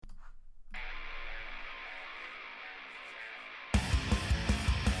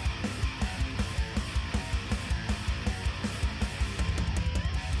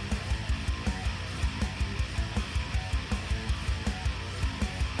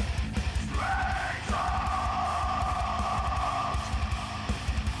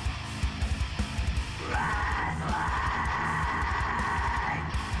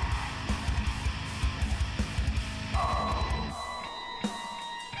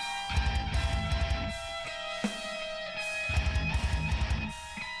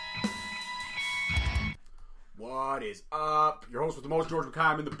is up? Your host with the most, George McKay.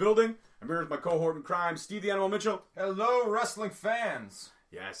 I'm in the building. I'm here with my cohort in crime, Steve the Animal Mitchell. Hello, wrestling fans.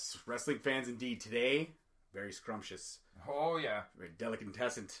 Yes, wrestling fans indeed. Today, very scrumptious. Oh, yeah. Very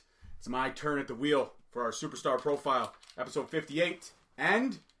delicatessen. It's my turn at the wheel for our Superstar Profile, episode 58.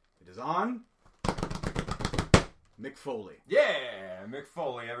 And it is on Mick Foley. Yeah, Mick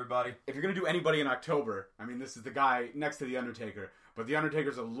Foley, everybody. If you're going to do anybody in October, I mean, this is the guy next to The Undertaker. But The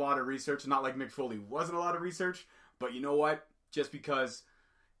Undertaker's a lot of research. Not like Mick Foley wasn't a lot of research. But you know what? Just because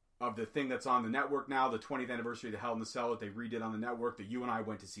of the thing that's on the network now, the 20th anniversary of the Hell in the Cell that they redid on the network that you and I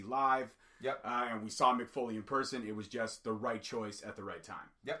went to see live. Yep. And we saw Mick Foley in person. It was just the right choice at the right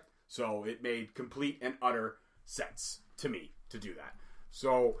time. Yep. So it made complete and utter sense to me to do that.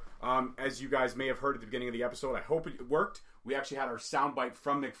 So, as you guys may have heard at the beginning of the episode, I hope it worked. We actually had our soundbite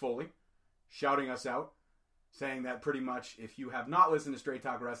from Mick Foley shouting us out, saying that pretty much if you have not listened to Straight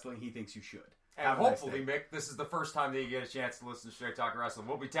Talk Wrestling, he thinks you should. And hopefully, Mick, this is the first time that you get a chance to listen to Straight Talk Wrestling.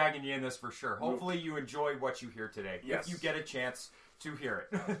 We'll be tagging you in this for sure. Hopefully you enjoy what you hear today. Yes. If you get a chance to hear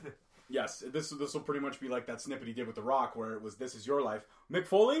it. Yes, this will pretty much be like that snippet he did with The Rock where it was, this is your life. Mick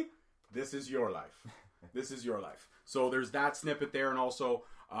Foley, this is your life. This is your life. So there's that snippet there, and also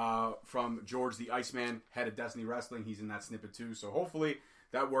from George the Iceman, head of Destiny Wrestling. He's in that snippet too. So hopefully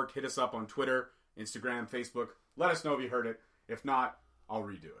that worked. Hit us up on Twitter, Instagram, Facebook. Let us know if you heard it. If not, I'll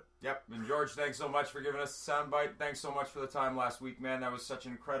redo it. Yep. And George, thanks so much for giving us a soundbite. Thanks so much for the time last week, man. That was such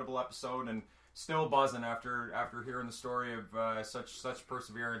an incredible episode, and still buzzing after hearing the story of such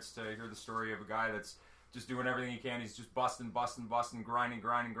perseverance, to hear the story of a guy that's just doing everything he can. He's just busting,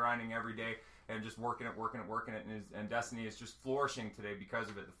 grinding every day, and just working it. And Destiny is just flourishing today because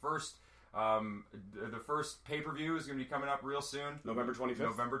of it. The first pay-per-view is going to be coming up real soon. November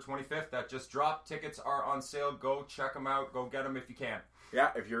 25th. That just dropped. Tickets are on sale. Go check them out. Go get them if you can.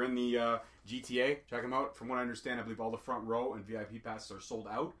 Yeah, if you're in the GTA, check them out. From what I understand, I believe all the front row and VIP passes are sold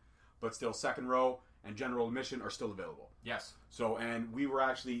out, but still second row and general admission are still available. Yes. So, and we were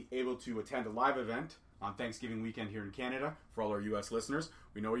actually able to attend a live event on Thanksgiving weekend here in Canada for all our U.S. listeners.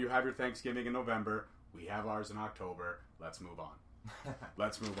 We know you have your Thanksgiving in November. We have ours in October. Let's move on.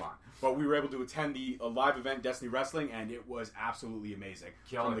 Let's move on. But we were able to attend a live event, Destiny Wrestling, and it was absolutely amazing.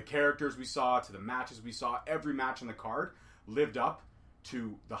 From the characters we saw to the matches we saw, every match on the card lived up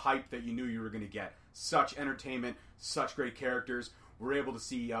to the hype that you knew you were going to get. Such entertainment, such great characters. We were able to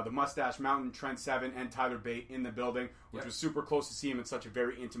see the Mustache Mountain, Trent Seven, and Tyler Bate in the building, which was super close to see him in such a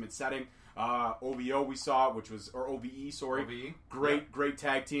very intimate setting. OVO we saw, or OVE, sorry. OVE. Great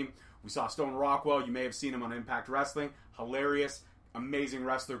tag team. We saw Stone Rockwell. You may have seen him on Impact Wrestling. Hilarious, amazing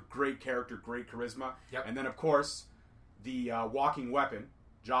wrestler, great character, great charisma. Yep. And then, of course, the walking weapon,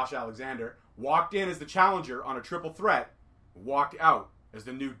 Josh Alexander, walked in as the challenger on a triple threat, walked out as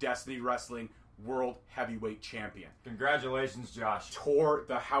the new Destiny Wrestling World Heavyweight Champion. Congratulations, Josh. Tore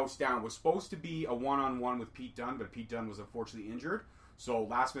the house down. Was supposed to be a one-on-one with Pete Dunne, but Pete Dunne was unfortunately injured. So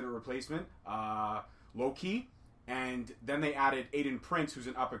last-minute replacement, low-key. And then they added Aiden Prince, who's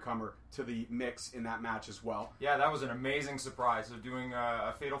an up-and-comer, to the mix in that match as well. Yeah, that was an amazing surprise. They're doing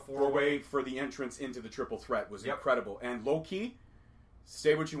a fatal four-way for the entrance into the triple threat was incredible. And low-key,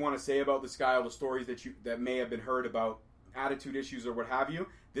 say what you want to say about this guy, all the stories that may have been heard about attitude issues or what have you.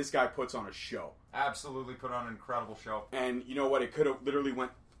 This guy puts on a show. Absolutely put on an incredible show. And you know what? It could have literally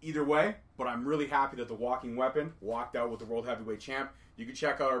went either way, but I'm really happy that the Walking Weapon walked out with the World Heavyweight Champ. You can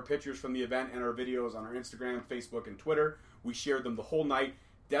check out our pictures from the event and our videos on our Instagram, Facebook, and Twitter. We shared them the whole night.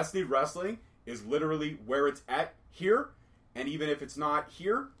 Destiny Wrestling is literally where it's at here, and even if it's not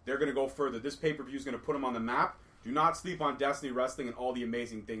here, they're going to go further. This pay-per-view is going to put them on the map. Do not sleep on Destiny Wrestling and all the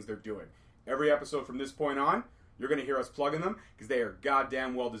amazing things they're doing. Every episode from this point on, you're going to hear us plugging them because they are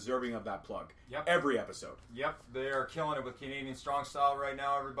goddamn well deserving of that plug. Yep. Every episode. Yep. They are killing it with Canadian Strong Style right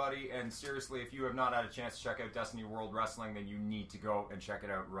now, everybody. And seriously, if you have not had a chance to check out Destiny World Wrestling, then you need to go and check it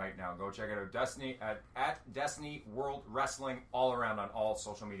out right now. Go check it out. Destiny at Destiny World Wrestling all around on all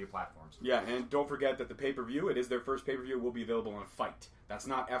social media platforms. Yeah, and don't forget that the pay-per-view, it is their first pay-per-view, will be available on Fight. That's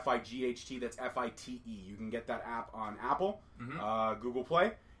not F-I-G-H-T, that's F-I-T-E. You can get that app on Apple, Google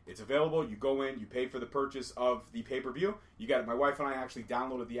Play. It's available. You go in, you pay for the purchase of the pay-per-view. You got it. My wife and I actually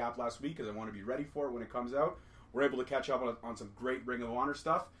downloaded the app last week because I want to be ready for it when it comes out. We're able to catch up on some great Ring of Honor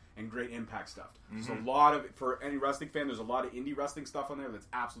stuff and great Impact stuff. There's a lot of, for any wrestling fan, there's a lot of indie wrestling stuff on there that's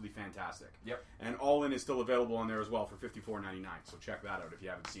absolutely fantastic. Yep. And All In is still available on there as well for $54.99. So check that out if you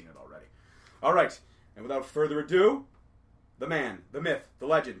haven't seen it already. All right. And without further ado, the man, the myth, the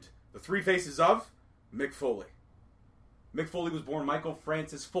legend, the three faces of Mick Foley. Mick Foley was born Michael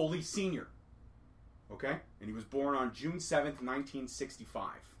Francis Foley Sr. Okay? And he was born on June 7th, 1965.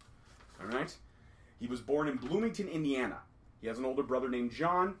 All right? He was born in Bloomington, Indiana. He has an older brother named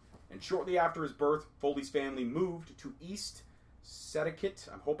John, and shortly after his birth, Foley's family moved to East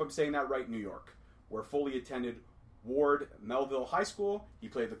Setauket, I hope I'm saying that right, New York, where Foley attended Ward Melville High School. He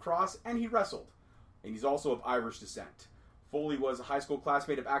played lacrosse, and he wrestled. And he's also of Irish descent. Foley was a high school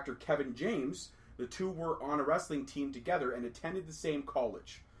classmate of actor Kevin James. The two were on a wrestling team together and attended the same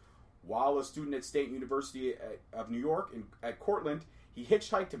college. While a student at State University of New York at Cortland, he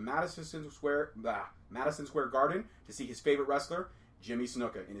hitchhiked to Madison Square Garden to see his favorite wrestler, Jimmy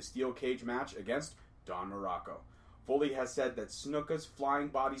Snuka, in a steel cage match against Don Morocco. Foley has said that Snuka's flying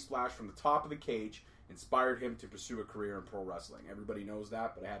body splash from the top of the cage inspired him to pursue a career in pro wrestling. Everybody knows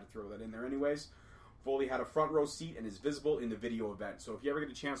that, but I had to throw that in there anyways. Foley had a front row seat and is visible in the video event. So if you ever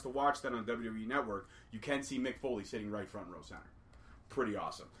get a chance to watch that on WWE Network, you can see Mick Foley sitting right front row center. Pretty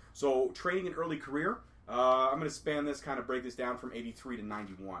awesome. So training and early career, I'm going to span this, kind of break this down from 83 to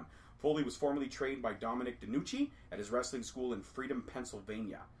 91. Foley was formerly trained by Dominic DeNucci at his wrestling school in Freedom,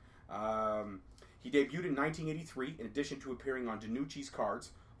 Pennsylvania. He debuted in 1983. In addition to appearing on DeNucci's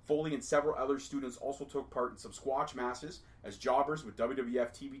cards, Foley and several other students also took part in some squash matches as jobbers with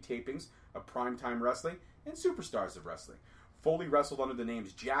WWF TV tapings of Primetime Wrestling and Superstars of Wrestling. Foley wrestled under the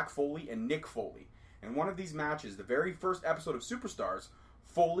names Jack Foley and Nick Foley. In one of these matches, the very first episode of Superstars,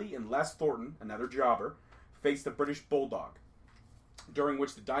 Foley and Les Thornton, another jobber, faced the British Bulldog, during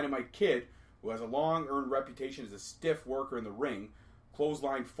which the Dynamite Kid, who has a long-earned reputation as a stiff worker in the ring,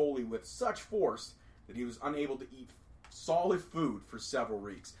 clotheslined Foley with such force that he was unable to eat solid food for several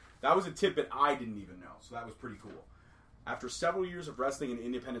weeks. That was a tidbit I didn't even know, so that was pretty cool. After several years of wrestling in the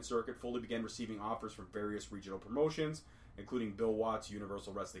independent circuit, Foley began receiving offers from various regional promotions, including Bill Watts'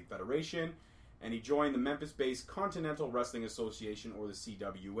 Universal Wrestling Federation, and he joined the Memphis-based Continental Wrestling Association, or the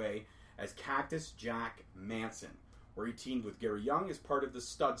CWA, as Cactus Jack Manson, where he teamed with Gary Young as part of the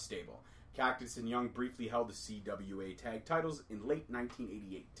Stud Stable. Cactus and Young briefly held the CWA tag titles in late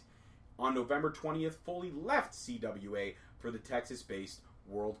 1988. On November 20th, Foley left CWA for the Texas-based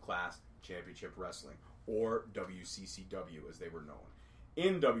World Class Championship Wrestling, or WCCW as they were known.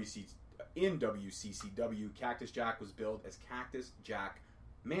 In WCCW, Cactus Jack was billed as Cactus Jack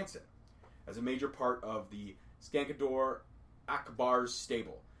Manson, as a major part of the Skankador Akbar's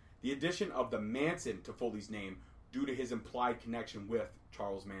stable. The addition of the Manson to Foley's name, due to his implied connection with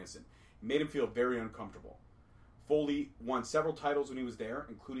Charles Manson, made him feel very uncomfortable. Foley won several titles when he was there,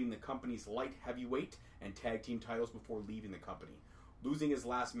 including the company's light heavyweight and tag team titles before leaving the company, losing his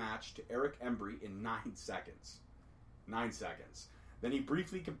last match to Eric Embry in 9 seconds. 9 seconds. Then he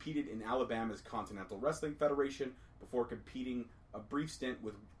briefly competed in Alabama's Continental Wrestling Federation before competing a brief stint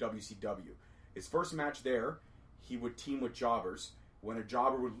with WCW. His first match there, he would team with jobbers. When a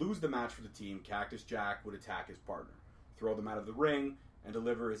jobber would lose the match for the team, Cactus Jack would attack his partner, throw them out of the ring, and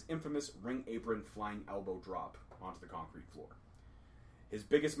deliver his infamous ring apron flying elbow drop onto the concrete floor. His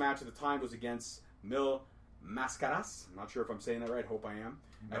biggest match at the time was against Mil Mascaras. I'm not sure if I'm saying that right. Hope I am.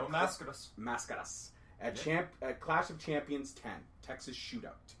 Mil Mascaras. Mascaras. At Clash of Champions 10, Texas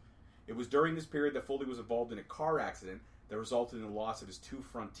Shootout. It was during this period that Foley was involved in a car accident that resulted in the loss of his 2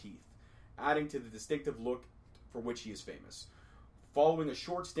 front teeth, adding to the distinctive look for which he is famous. Following a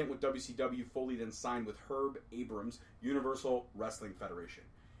short stint with WCW, Foley then signed with Herb Abrams' Universal Wrestling Federation.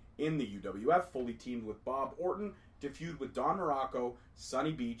 In the UWF, Foley teamed with Bob Orton to feud with Don Morocco,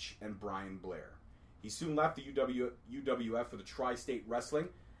 Sonny Beach, and Brian Blair. He soon left the UWF for the Tri-State Wrestling,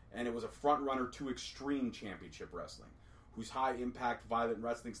 and it was a front-runner to Extreme Championship Wrestling, whose high-impact, violent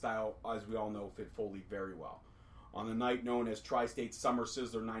wrestling style, as we all know, fit Foley very well. On the night known as Tri-State Summer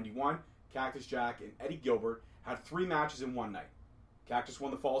Sizzler 91, Cactus Jack and Eddie Gilbert had 3 matches in one night. Cactus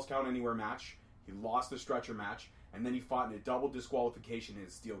won the Falls Count Anywhere match, he lost the stretcher match, and then he fought in a double disqualification in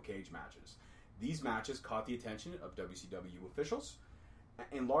his steel cage matches. These matches caught the attention of WCW officials.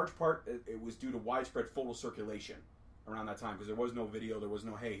 In large part, it was due to widespread photo circulation around that time, because there was no video, there was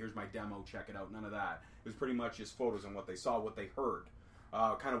no, hey, here's my demo, check it out, none of that. It was pretty much just photos and what they saw, what they heard.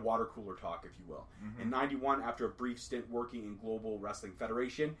 Kind of water cooler talk, if you will. Mm-hmm. In 91, after a brief stint working in Global Wrestling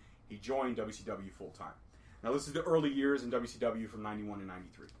Federation, he joined WCW full-time. Now, this is the early years in WCW from 91 to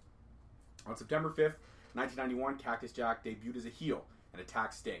 93. On September 5th, 1991, Cactus Jack debuted as a heel and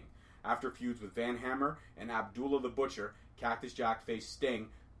attacked Sting. After feuds with Van Hammer and Abdullah the Butcher, Cactus Jack faced Sting,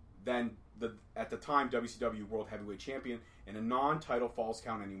 then at the time WCW World Heavyweight Champion, in a non-title Falls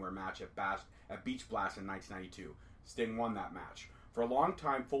Count Anywhere match at Beach Blast in 1992. Sting won that match. For a long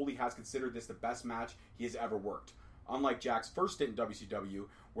time, Foley has considered this the best match he has ever worked. Unlike Jack's first stint in WCW,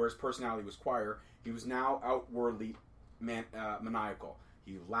 where his personality was quieter, he was now outwardly maniacal.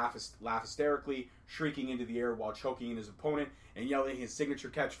 He laughed hysterically, shrieking into the air while choking in his opponent and yelling his signature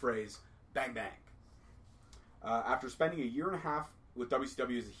catchphrase, "Bang Bang." After spending a year and a half with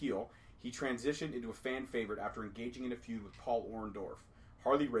WCW as a heel, he transitioned into a fan favorite after engaging in a feud with Paul Orndorff,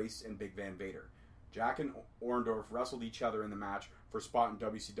 Harley Race, and Big Van Vader. Jack and Orndorff wrestled each other in the match for a spot in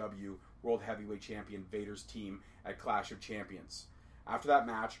WCW World Heavyweight Champion Vader's team at Clash of Champions. After that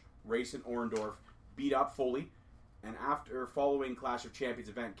match, Race and Orndorff beat up Foley, and after following Clash of Champions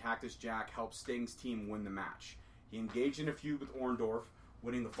event, Cactus Jack helped Sting's team win the match. He engaged in a feud with Orndorff,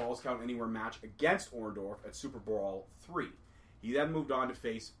 winning the Falls Count Anywhere match against Orndorff at Super Brawl 3. He then moved on to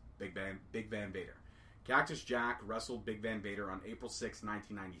face Big Van Vader. Cactus Jack wrestled Big Van Vader on April 6,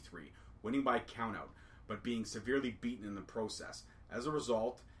 1993, winning by countout, but being severely beaten in the process. As a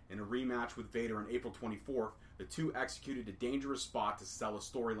result, in a rematch with Vader on April 24th, the two executed a dangerous spot to sell a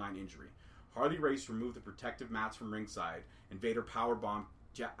storyline injury. Harley Race removed the protective mats from ringside, and Vader powerbombed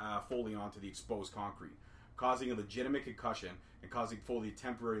Foley onto the exposed concrete, causing a legitimate concussion and causing Foley a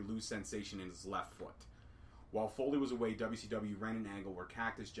temporary loose sensation in his left foot. While Foley was away, WCW ran an angle where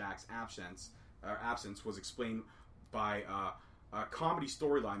Cactus Jack's absence was explained by a comedy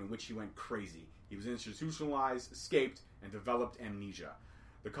storyline in which he went crazy. He was institutionalized, escaped, and developed amnesia.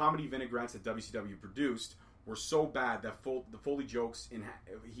 The comedy vinaigrettes that WCW produced were so bad that Foley jokes in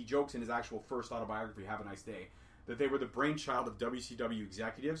his actual first autobiography, Have a Nice Day, that they were the brainchild of WCW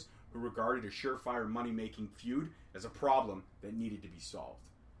executives who regarded a surefire money-making feud as a problem that needed to be solved.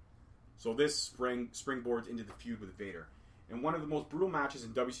 So this springboards into the feud with Vader. In one of the most brutal matches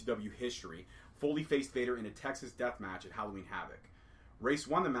in WCW history, Foley faced Vader in a Texas death match at Halloween Havoc. Race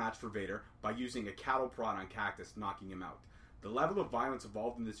won the match for Vader by using a cattle prod on Cactus, knocking him out. The level of violence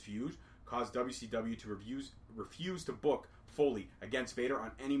involved in this feud caused WCW to refuse to book Foley against Vader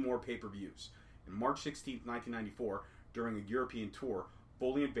on any more pay-per-views. On March 16, 1994, during a European tour,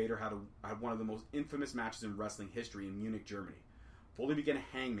 Foley and Vader had one of the most infamous matches in wrestling history in Munich, Germany. Foley began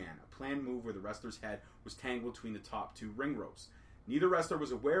a hangman, a planned move where the wrestler's head was tangled between the top two ring ropes. Neither wrestler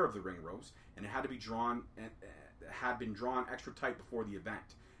was aware of the ring ropes, and it had been drawn extra tight before the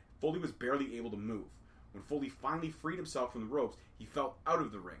event. Foley was barely able to move. When Foley finally freed himself from the ropes, he fell out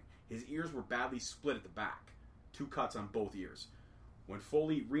of the ring. His ears were badly split at the back. 2 cuts on both ears. When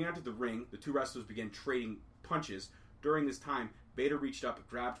Foley re-entered the ring, the two wrestlers began trading punches. During this time, Vader reached up,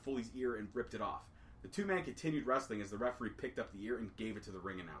 grabbed Foley's ear, and ripped it off. The two men continued wrestling as the referee picked up the ear and gave it to the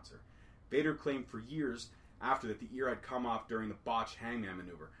ring announcer. Vader claimed for years after that the ear had come off during the botched hangman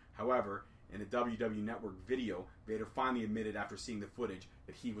maneuver. However, in a WW Network video, Vader finally admitted after seeing the footage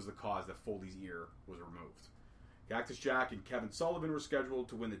that he was the cause that Foley's ear was removed. Cactus Jack and Kevin Sullivan were scheduled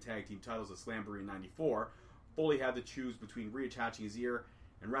to win the tag team titles at Slamboree in '94. Foley had to choose between reattaching his ear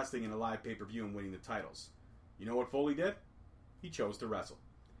and wrestling in a live pay-per-view and winning the titles. You know what Foley did? He chose to wrestle.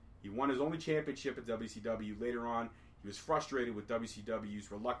 He won his only championship at WCW. Later on, he was frustrated with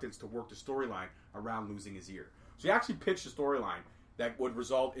WCW's reluctance to work the storyline around losing his ear. So he actually pitched a storyline that would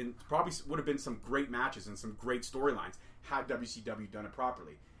result in, probably would have been some great matches and some great storylines had WCW done it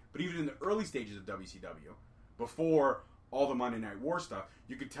properly. But even in the early stages of WCW, before all the Monday Night War stuff,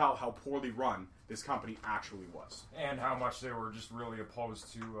 you could tell how poorly run this company actually was. And how much they were just really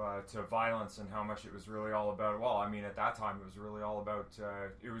opposed to violence, and how much it was really all about, well, I mean, at that time it was really all about,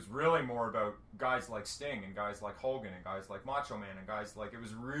 it was really more about guys like Sting and guys like Hogan and guys like Macho Man and guys like, it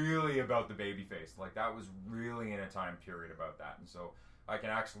was really about the babyface. Like, that was really in a time period about that. And so I can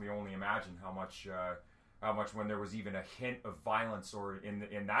actually only imagine how much when there was even a hint of violence, or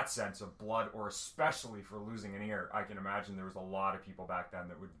in that sense of blood, or especially for losing an ear, I can imagine there was a lot of people back then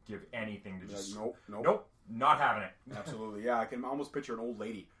that would give anything to just... Nope, not having it. Absolutely, yeah. I can almost picture an old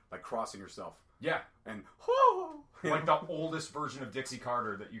lady, like, crossing herself. Yeah. And, like the oldest version of Dixie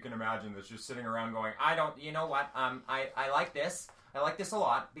Carter that you can imagine, that's just sitting around going, you know what, I like this. I like this a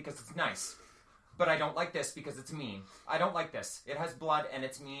lot because it's nice. But I don't like this because it's mean. I don't like this. It has blood and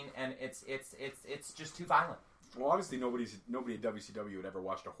it's mean and it's just too violent. Well, obviously nobody at WCW had ever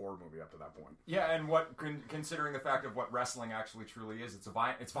watched a horror movie up to that point. Yeah, and considering the fact of what wrestling actually truly is, it's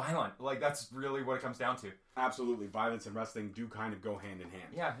violent. Like, that's really what it comes down to. Absolutely, violence and wrestling do kind of go hand in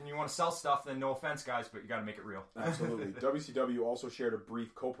hand. Yeah, and you want to sell stuff, then no offense, guys, but you got to make it real. Absolutely. WCW also shared a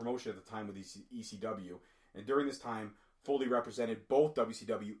brief co-promotion at the time with ECW, and during this time, Foley represented both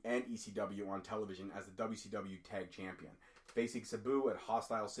WCW and ECW on television as the WCW Tag Champion, facing Sabu at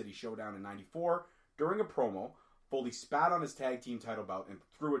Hostile City Showdown in '94. During a promo, Foley spat on his tag team title belt and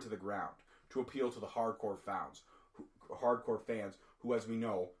threw it to the ground to appeal to the hardcore fans who, as we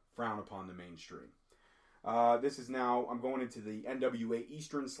know, frown upon the mainstream. This is now, I'm going into the NWA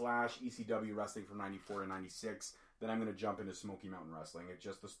Eastern / ECW wrestling from '94 to '96. Then I'm going to jump into Smoky Mountain Wrestling. It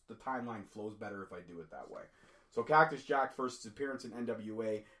just, the timeline flows better if I do it that way. So Cactus Jack first appearance in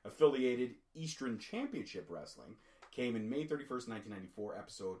NWA affiliated Eastern Championship Wrestling came in May 31st, 1994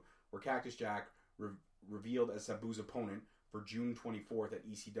 episode where Cactus Jack revealed as Sabu's opponent for June 24th at the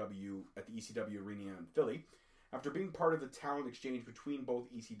ECW Arena in Philly. After being part of the talent exchange between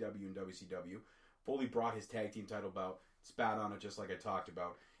both ECW and WCW, Foley brought his tag team title belt, spat on it just like I talked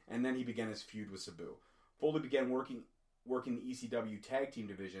about, and then he began his feud with Sabu. Foley began working the ECW tag team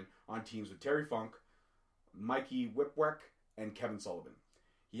division on teams with Terry Funk, Mikey Whipwreck, and Kevin Sullivan.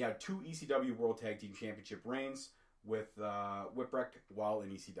 He had 2 ECW World Tag Team Championship reigns with Whipwreck while in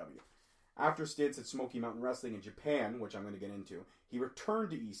ECW. After stints at Smoky Mountain Wrestling in Japan, which I'm going to get into, he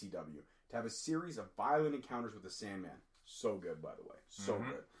returned to ECW to have a series of violent encounters with the Sandman. So good, by the way. So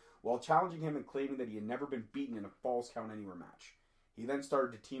good. While challenging him and claiming that he had never been beaten in a Falls Count Anywhere match. He then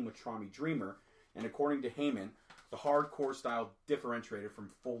started to team with Tommy Dreamer, and according to Heyman, the hardcore style differentiated from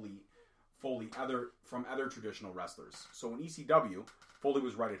from other traditional wrestlers. So in ECW, Foley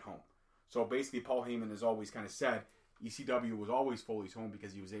was right at home. So basically, Paul Heyman has always kind of said ECW was always Foley's home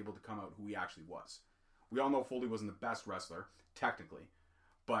because he was able to come out who he actually was. We all know Foley wasn't the best wrestler, technically,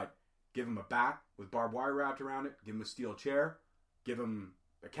 but give him a bat with barbed wire wrapped around it, give him a steel chair, give him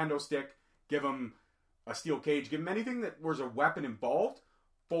a kendo stick, give him a steel cage, give him anything that was a weapon involved,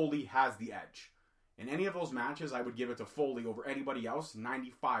 Foley has the edge. In any of those matches, I would give it to Foley over anybody else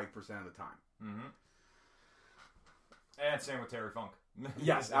 95% of the time. Mm-hmm. And same with Terry Funk.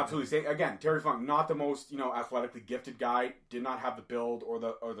 Yes, absolutely. Again, Terry Funk, not the most athletically gifted guy, did not have the build or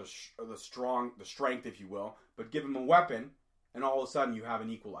the strength, if you will. But give him a weapon, and all of a sudden you have an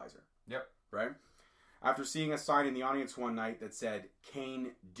equalizer. Yep. Right. After seeing a sign in the audience one night that said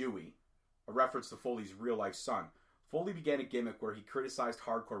Kane Dewey, a reference to Foley's real life son, Foley began a gimmick where he criticized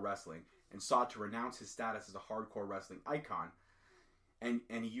hardcore wrestling and sought to renounce his status as a hardcore wrestling icon. And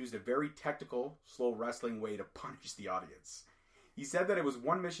he used a very technical, slow wrestling way to punish the audience. He said that it was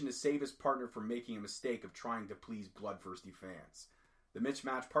one mission to save his partner from making a mistake of trying to please bloodthirsty fans. The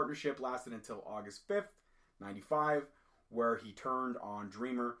mismatch partnership lasted until August 5th, 95, where he turned on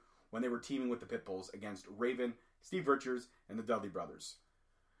Dreamer when they were teaming with the Pitbulls against Raven, Steve Richards, and the Dudley Brothers.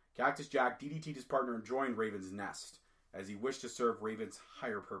 Cactus Jack DDT'd his partner and joined Raven's nest, as he wished to serve Raven's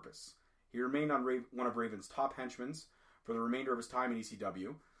higher purpose. He remained on one of Raven's top henchmen for the remainder of his time in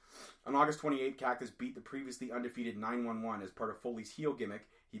ECW. On August 28th, Cactus beat the previously undefeated 911 as part of Foley's heel gimmick.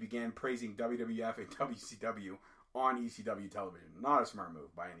 He began praising WWF and WCW on ECW television. Not a smart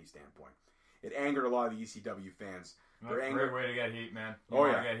move by any standpoint. It angered a lot of the ECW fans. That's a great way to get heat, man. You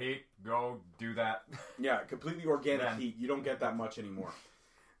want to get heat? Go do that. Yeah, completely organic heat. You don't get that much anymore.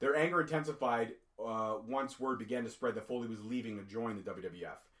 Their anger intensified once word began to spread that Foley was leaving to join the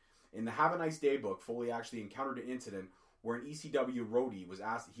WWF. In the Have a Nice Day book, Foley actually encountered an incident where an ECW roadie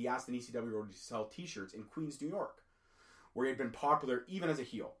asked an ECW roadie to sell t-shirts in Queens, New York, where he had been popular even as a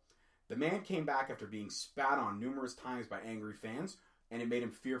heel. The man came back after being spat on numerous times by angry fans, and it made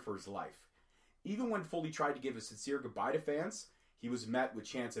him fear for his life. Even when Foley tried to give a sincere goodbye to fans, he was met with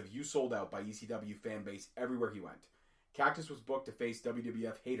chants of "You sold out" by ECW fan base everywhere he went. Cactus was booked to face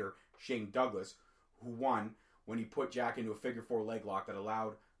WWF hater Shane Douglas, who won when he put Jack into a figure 4 leg lock that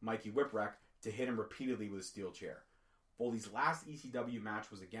allowed Mikey Whipwreck to hit him repeatedly with a steel chair. Foley's last ECW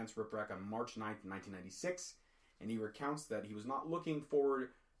match was against Whipwreck on March 9th, 1996, and he recounts that he was not looking forward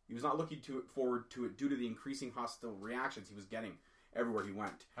to it due to the increasing hostile reactions he was getting everywhere he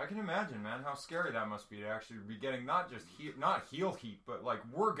went. I can imagine, man, how scary that must be to actually be getting not just not heel heat, but like,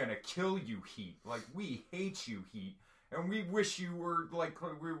 we're gonna kill you heat. Like, we hate you heat, and we wish you were like,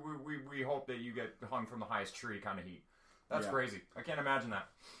 we hope that you get hung from the highest tree kind of heat. That's crazy. I can't imagine that.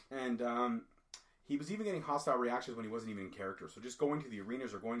 And he was even getting hostile reactions when he wasn't even in character. So just going to the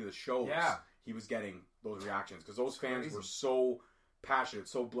arenas or going to the shows, he was getting those reactions because those fans were so passionate,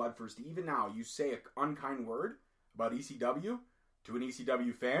 so bloodthirsty. Even now, you say an unkind word about ECW to an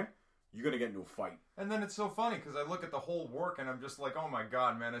ECW fan, you're going to get into a fight. And then it's so funny because I look at the whole work and I'm just like, oh my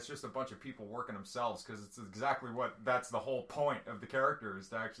god, man, it's just a bunch of people working themselves, because it's exactly that's the whole point of the character, is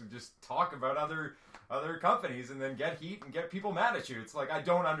to actually just talk about other companies and then get heat and get people mad at you. It's like, I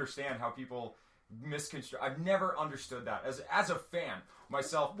don't understand how people misconstrue. I've never understood that as a fan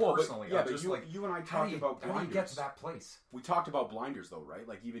myself personally. But you and I talked about blinders. How do you get to that place? We talked about blinders though, right?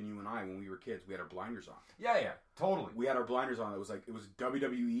 Like, even you and I, when we were kids, we had our blinders on. Yeah, totally. We had our blinders on. It was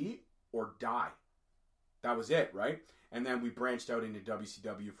WWE or die. That was it, right? And then we branched out into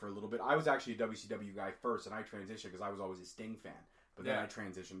WCW for a little bit. I was actually a WCW guy first, and I transitioned because I was always a Sting fan. But then I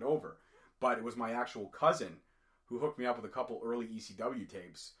transitioned over. But it was my actual cousin who hooked me up with a couple early ECW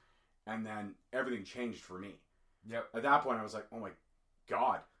tapes, and then everything changed for me. Yep. At that point, I was like, oh my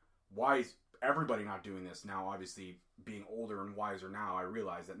god, why is everybody not doing this now, obviously being older and wiser now, I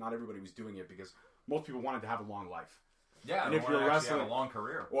realize that not everybody was doing it because most people wanted to have a long life. Yeah, and if you're wrestling have a long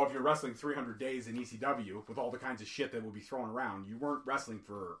career, or if you're wrestling 300 days in ECW with all the kinds of shit that will be thrown around, you weren't wrestling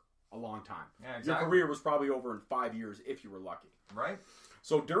for a long time. Yeah, exactly. Your career was probably over in 5 years if you were lucky. Right.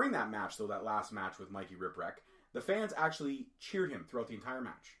 So during that match, though, that last match with Mikey Ripwreck, the fans actually cheered him throughout the entire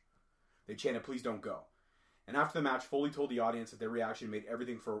match. They chanted, "Please don't go." And after the match, Foley told the audience that their reaction made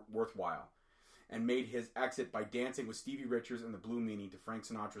everything for worthwhile, and made his exit by dancing with Stevie Richards and the Blue Meanie to Frank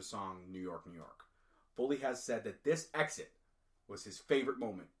Sinatra's song, New York, New York. Foley has said that this exit was his favorite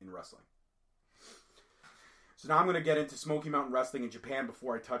moment in wrestling. So now I'm going to get into Smoky Mountain Wrestling in Japan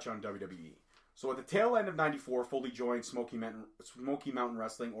before I touch on WWE. So at the tail end of '94, Foley joined Smoky Mountain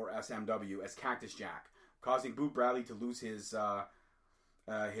Wrestling, or SMW, as Cactus Jack, causing Boo Bradley to lose his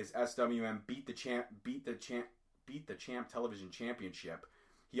SWM Beat the Champ Television Championship.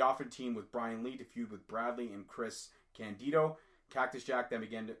 He often teamed with Brian Lee to feud with Bradley and Chris Candido. Cactus Jack then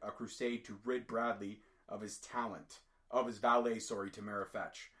began a crusade to rid Bradley of his valet, Tamara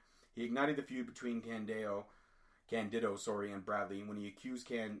Fetch. He ignited the feud between Candido, and Bradley when he accused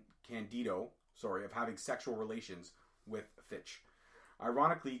Candido, of having sexual relations with Fitch.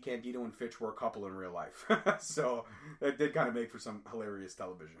 Ironically, Candido and Fitch were a couple in real life, so it did kind of make for some hilarious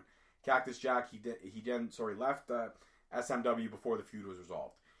television. Cactus Jack, he then left SMW before the feud was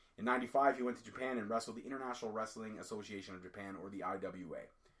resolved. In '95, he went to Japan and wrestled the International Wrestling Association of Japan, or the IWA,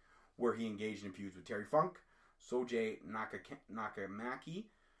 where he engaged in feuds with Terry Funk, Sojay Nakamaki.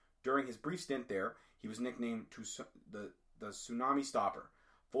 During his brief stint there, he was nicknamed the Tsunami Stopper.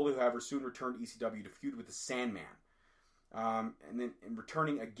 Foley, however, soon returned to ECW to feud with the Sandman. And then, in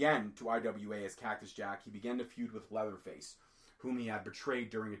returning again to IWA as Cactus Jack, he began to feud with Leatherface, whom he had betrayed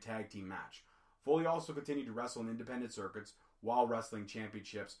during a tag team match. Foley also continued to wrestle in independent circuits while wrestling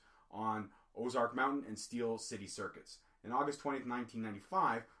championships on Ozark Mountain and Steel City circuits. In August 20th,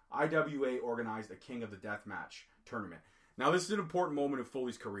 1995, IWA organized a King of the Death match tournament. Now, this is an important moment of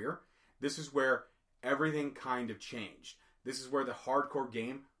Foley's career. This is where everything kind of changed. This is where the hardcore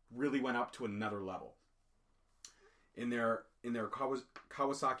game really went up to another level. In their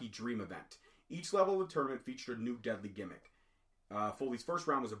Kawasaki Dream event, each level of the tournament featured a new deadly gimmick. Foley's first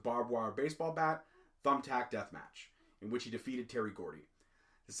round was a barbed wire baseball bat, thumbtack death match, in which he defeated Terry Gordy.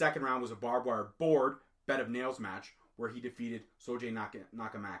 The second round was a barbed wire board, bed of nails match, where he defeated Sojay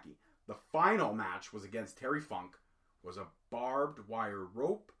Nakamaki. The final match was against Terry Funk, was a barbed wire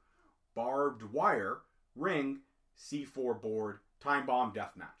rope, barbed wire, ring, C4 board, time bomb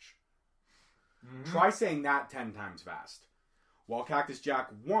death match. Mm-hmm. Try saying that 10 times fast. While Cactus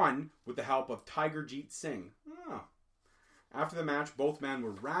Jack won with the help of Tiger Jeet Singh. Oh. After the match, both men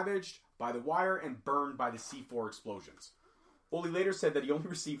were ravaged by the wire and burned by the C4 explosions. Foley later said that he only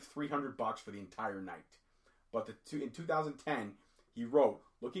received $300 for the entire night. But in 2010, he wrote,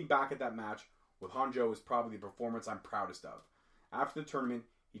 "Looking back at that match with Honjo is probably the performance I'm proudest of." After the tournament,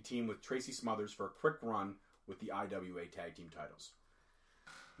 he teamed with Tracy Smothers for a quick run with the IWA Tag Team titles.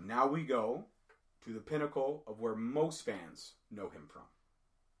 Now we go to the pinnacle of where most fans know him from.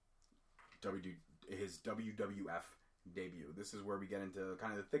 His WWF debut. This is where we get into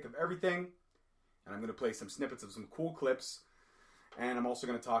kind of the thick of everything. And I'm going to play some snippets of some cool clips. And I'm also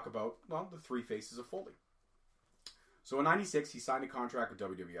going to talk about, the three faces of Foley. So in '96, he signed a contract with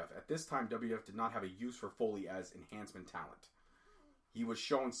WWF. At this time, WWF did not have a use for Foley as enhancement talent. He was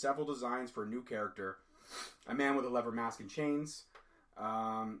shown several designs for a new character, a man with a leather mask and chains.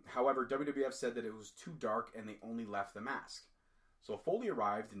 However, WWF said that it was too dark and they only left the mask. So Foley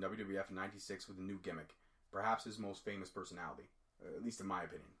arrived in WWF in '96 with a new gimmick, perhaps his most famous personality, at least in my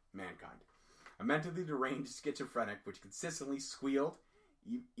opinion, Mankind. A mentally deranged schizophrenic which consistently squealed,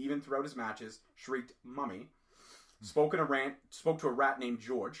 even throughout his matches, shrieked "mummy," spoke to a rat named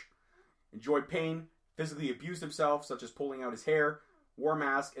George, enjoyed pain, physically abused himself, such as pulling out his hair, wore a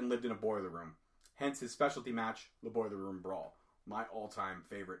mask, and lived in a boiler room. Hence his specialty match, the Boiler Room Brawl, my all-time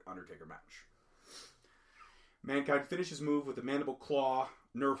favorite Undertaker match. Mankind finished his move with a mandible claw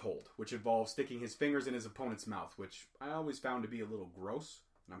nerve hold, which involves sticking his fingers in his opponent's mouth, which I always found to be a little gross.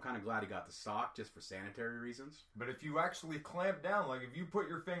 And I'm kind of glad he got the sock just for sanitary reasons. But if you actually clamp down, like if you put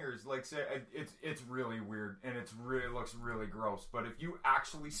your fingers, like say, it's really weird and it looks really gross. But if you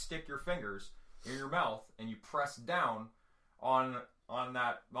actually stick your fingers in your mouth and you press down on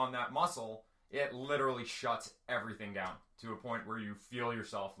that muscle, it literally shuts everything down to a point where you feel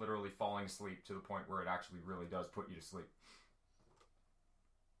yourself literally falling asleep, to the point where it actually really does put you to sleep.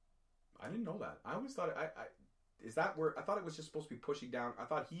 I didn't know that. I always thought is that where I thought it was just supposed to be pushing down. I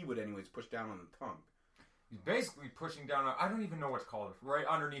thought he would anyways push down on the tongue. basically pushing down. I don't even know what to call it. Right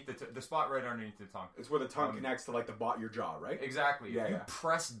underneath the spot right underneath the tongue. It's where the tongue connects to like your jaw, right? Exactly. Yeah, if you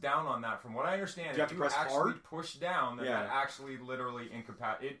press down on that, from what I understand, you have to press actually hard? push down, that actually literally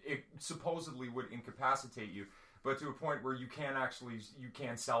it supposedly would incapacitate you. But to a point where you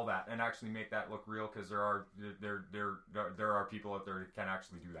can sell that and actually make that look real, because there are people out there that can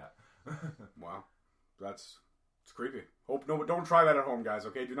actually do that. Wow, it's creepy. Don't try that at home, guys.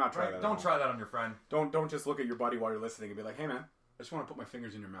 Okay, do not try that. Don't try that on your friend. Don't just look at your buddy while you're listening and be like, "Hey, man, I just want to put my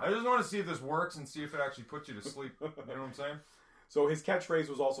fingers in your mouth." I just want to see if this works and see if it actually puts you to sleep. You know what I'm saying? So his catchphrase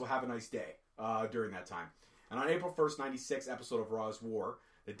was also "Have a nice day" during that time. And on April 1st, 96 episode of Raw's War,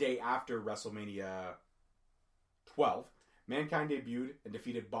 the day after WrestleMania 12, Mankind debuted and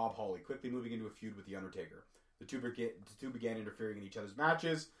defeated Bob Holly, quickly moving into a feud with The Undertaker. The two began interfering in each other's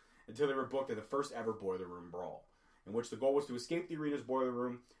matches until they were booked at the first ever Boiler Room Brawl, in which the goal was to escape the arena's boiler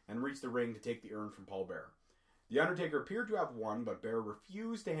room and reach the ring to take the urn from Paul Bearer. The Undertaker appeared to have won, but Bearer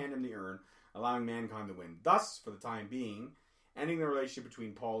refused to hand him the urn, allowing Mankind to win, thus, for the time being, ending the relationship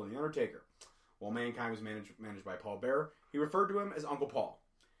between Paul and The Undertaker. While Mankind was managed by Paul Bearer, he referred to him as Uncle Paul.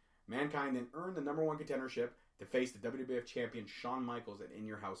 Mankind then earned the number one contendership to face the WWF champion Shawn Michaels at In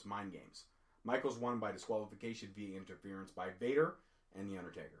Your House Mind Games. Michaels won by disqualification via interference by Vader and The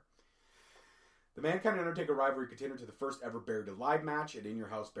Undertaker. The Mankind and Undertaker rivalry continued to the first ever Buried Alive match at In Your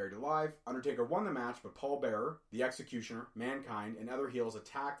House Buried Alive. Undertaker won the match, but Paul Bearer, The Executioner, Mankind, and other heels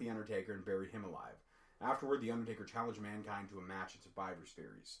attacked The Undertaker and buried him alive. Afterward, The Undertaker challenged Mankind to a match at Survivor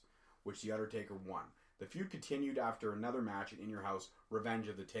Series, which The Undertaker won. The feud continued after another match at In Your House Revenge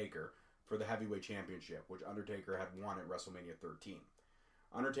of the Taker for the Heavyweight Championship, which Undertaker had won at WrestleMania 13.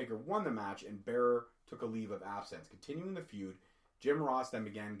 Undertaker won the match, and Bearer took a leave of absence. Continuing the feud, Jim Ross then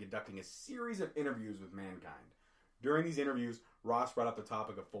began conducting a series of interviews with Mankind. During these interviews, Ross brought up the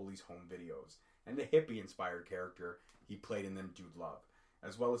topic of Foley's home videos and the hippie-inspired character he played in them, Dude Love,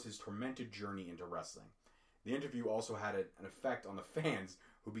 as well as his tormented journey into wrestling. The interview also had an effect on the fans,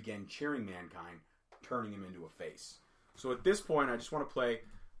 who began cheering Mankind, turning him into a face. So at this point, I just want to play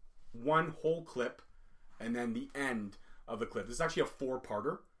one whole clip and then the end of the clip. This is actually a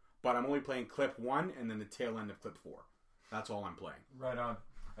 4-parter, but I'm only playing clip 1 and then the tail end of clip 4. That's all I'm playing. Right on.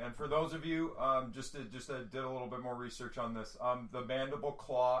 And for those of you, just did a little bit more research on this. The mandible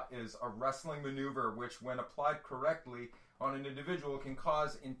claw is a wrestling maneuver which, when applied correctly on an individual, can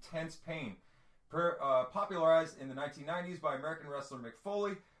cause intense pain. Popularized in the 1990s by American wrestler Mick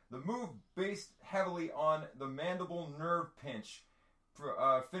Foley, the move based heavily on the mandible nerve pinch,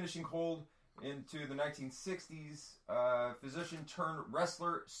 finishing hold into the 1960s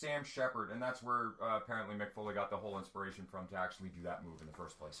physician-turned-wrestler Sam Shepard, and that's where apparently Mick Foley got the whole inspiration from to actually do that move in the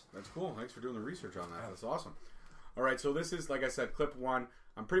first place. That's cool. Thanks for doing the research on that. That's awesome. All right, so this is, like I said, clip 1.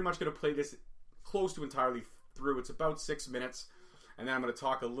 I'm pretty much going to play this close to entirely through. It's about 6 minutes, and then I'm going to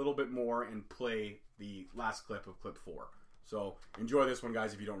talk a little bit more and play the last clip of clip 4. So enjoy this one,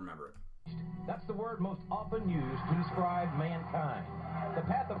 guys, if you don't remember it. That's the word most often used to describe Mankind. The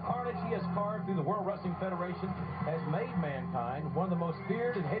path of carnage he has carved through the World Wrestling Federation has made Mankind one of the most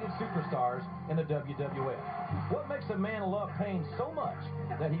feared and hated superstars in the WWF. What makes a man love pain so much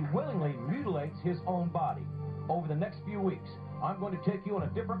that he willingly mutilates his own body? Over the next few weeks, I'm going to take you on a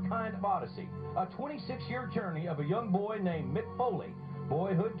different kind of odyssey, a 26-year journey of a young boy named Mick Foley.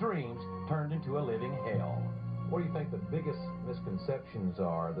 Boyhood dreams turned into a living hell. What do you think the biggest misconceptions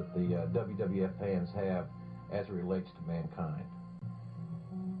are that the WWF fans have as it relates to Mankind?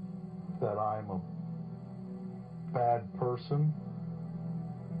 That I'm a bad person.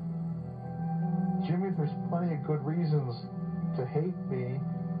 Jimmy, there's plenty of good reasons to hate me.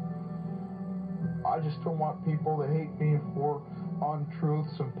 I just don't want people to hate me for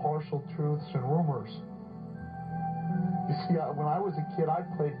untruths and partial truths and rumors. You see, when I was a kid, I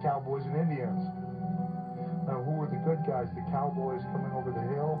played cowboys and Indians. Now, who were the good guys? The cowboys coming over the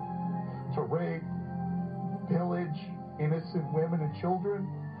hill to rape, pillage innocent women and children?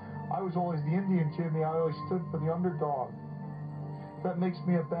 I was always the Indian, Jimmy. I always stood for the underdog. That makes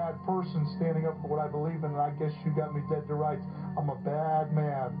me a bad person, standing up for what I believe in, and I guess you got me dead to rights. I'm a bad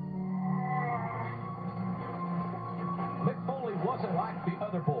man. Mick Foley wasn't like the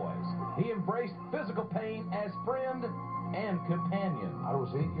other boys. He embraced physical pain as friend and companion. I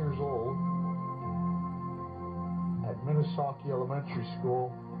was 8 years old at Minnesota Elementary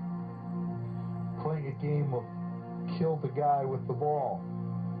School playing a game of kill the guy with the ball,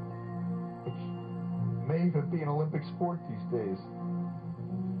 which may even be an Olympic sport these days.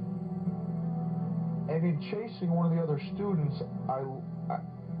 And in chasing one of the other students,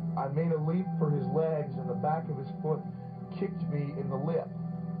 I made a leap for his legs, and the back of his foot kicked me in the lip.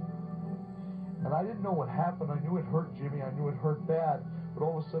 And I didn't know what happened. I knew it hurt Jimmy. I knew it hurt bad. But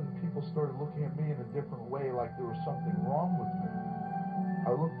all of a sudden, people started looking at me in a different way, like there was something wrong with me.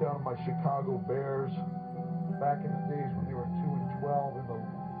 I looked down at my Chicago Bears back in the days when they were 2-12, in the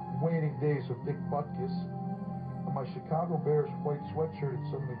waning days of Dick Butkus. And my Chicago Bears white sweatshirt had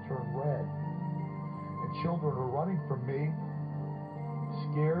suddenly turned red. And children are running from me,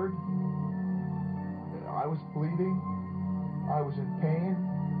 scared. I was bleeding. I was in pain.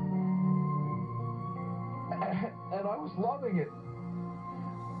 And I was loving it.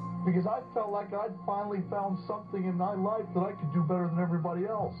 Because I felt like I'd finally found something in my life that I could do better than everybody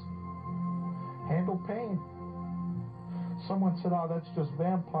else. Handle pain. Someone said, oh, that's just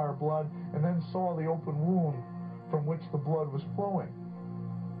vampire blood, and then saw the open wound from which the blood was flowing.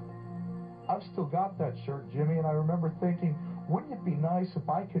 I've still got that shirt, Jimmy, and I remember thinking, wouldn't it be nice if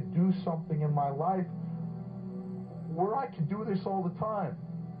I could do something in my life where I could do this all the time?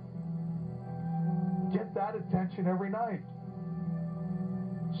 Get that attention every night.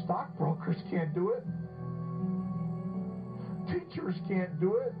 Stockbrokers can't do it. Teachers can't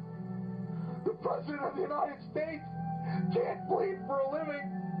do it. The President of the United States can't bleed for a living,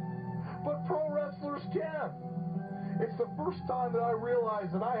 but pro wrestlers can. It's the first time that I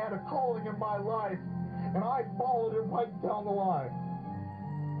realized that I had a calling in my life, and I followed it right down the line.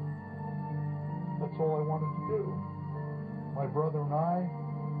 That's all I wanted to do. My brother and I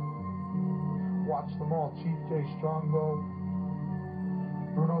watched them all. Chief Jay Strongbow,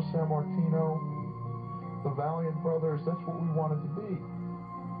 Bruno Sammartino, the Valiant Brothers. That's what we wanted to be.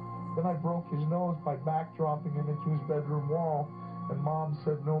 Then I broke his nose by backdropping him into his bedroom wall, and Mom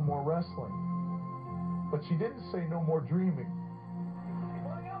said no more wrestling. But she didn't say no more dreaming.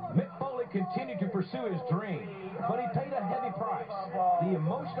 Mick Foley continued to pursue his dream, but he paid a heavy price. The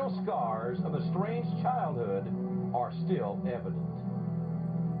emotional scars of a strange childhood are still evident.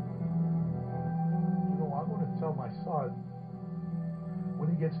 You know, I'm going to tell my son, when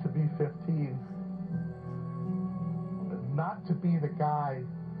he gets to be 15, not to be the guy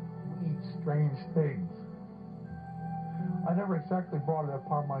who eats strange things. I never exactly brought it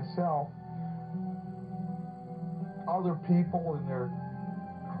upon myself. Other people in their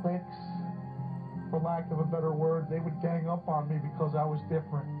cliques, for lack of a better word, they would gang up on me because I was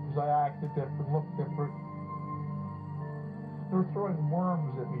different, because I acted different, looked different. They were throwing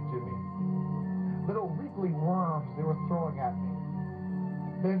worms at me, Jimmy. Little wriggly worms they were throwing at me.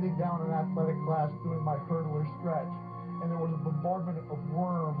 Bending down in athletic class doing my hurdler stretch, and there was a bombardment of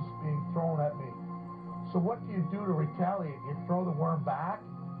worms being thrown at me. So what do you do to retaliate? You throw the worm back?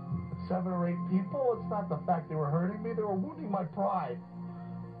 With 7 or 8 people? It's not the fact they were hurting me, they were wounding my pride.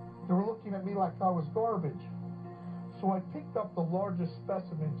 They were looking at me like I was garbage. So I picked up the largest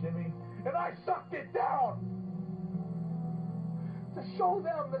specimen, Jimmy, and I sucked it down! To show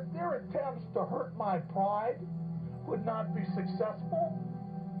them that their attempts to hurt my pride would not be successful.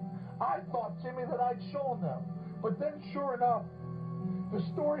 I thought, Jimmy, that I'd shown them. But then, sure enough, the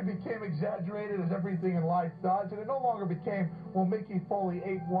story became exaggerated as everything in life does, and it no longer became, well, Mickey Foley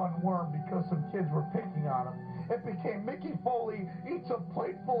ate one worm because some kids were picking on him. It became Mickey Foley eats a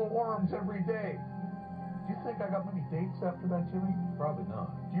plate full of worms every day. Do you think I got many dates after that, Jimmy? Probably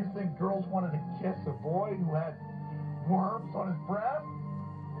not. Do you think girls wanted to kiss a boy who had worms on his breath?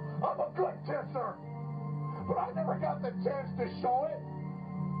 I'm a good kisser, but I never got the chance to show it.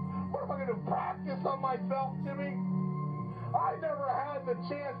 What am I going to practice on myself, Jimmy? I never had the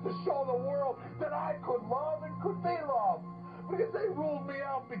chance to show the world that I could love and could be loved, because they ruled me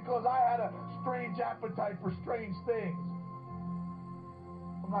out because I had a strange appetite for strange things.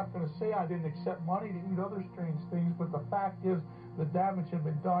 I'm not going to say I didn't accept money to eat other strange things, but the fact is the damage had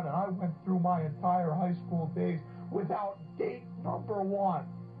been done, and I went through my entire high school days without date number 1.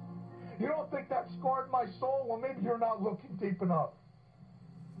 You don't think that scarred my soul? Well, maybe you're not looking deep enough.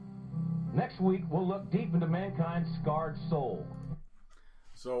 Next week, we'll look deep into mankind's scarred soul.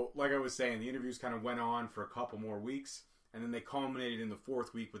 So, like I was saying, the interviews kind of went on for a couple more weeks, and then they culminated in the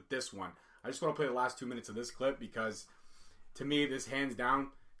 4th week with this one. I just want to play the last 2 minutes of this clip because, to me, this hands down,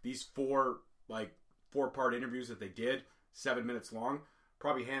 these 4-part interviews that they did, 7 minutes long,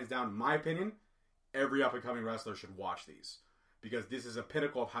 probably hands down, in my opinion, every up-and-coming wrestler should watch these. Because this is a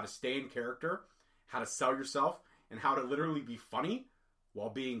pinnacle of how to stay in character, how to sell yourself, and how to literally be funny while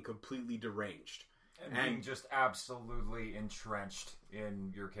being completely deranged. And being just absolutely entrenched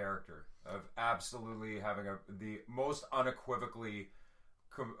in your character. Of absolutely having the most unequivocally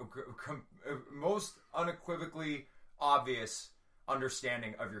obvious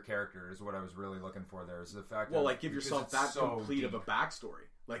understanding of your character is what I was really looking for there. Is the fact that give yourself that so complete deep of a backstory.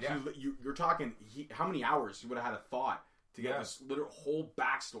 Like, yeah. You're talking, how many hours you would have had a thought to get this literal whole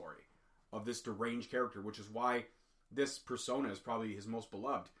backstory of this deranged character, which is why this persona is probably his most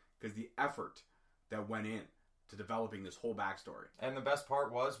beloved, because the effort that went in to developing this whole backstory. And the best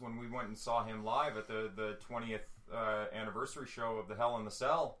part was when we went and saw him live at the 20th anniversary show of the Hell in the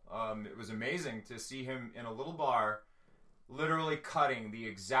Cell. It was amazing to see him in a little bar, literally cutting the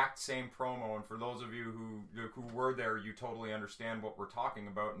exact same promo. And for those of you who were there, you totally understand what we're talking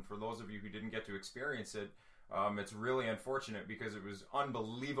about. And for those of you who didn't get to experience it, it's really unfortunate, because it was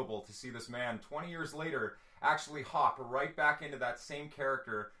unbelievable to see this man 20 years later actually hop right back into that same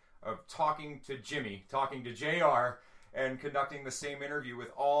character of talking to Jimmy, talking to JR, and conducting the same interview with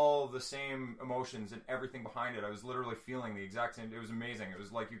all the same emotions and everything behind it. I was literally feeling the exact same. It was amazing. It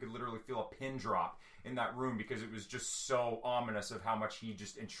was like you could literally feel a pin drop in that room, because it was just so ominous of how much he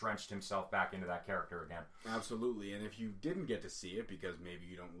just entrenched himself back into that character again. Absolutely. And if you didn't get to see it, because maybe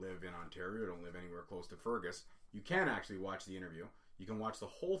you don't live in Ontario, don't live anywhere close to Fergus, you can actually watch the interview. You can watch the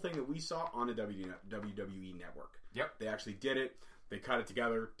whole thing that we saw on the WWE Network. Yep. They actually did it. They cut it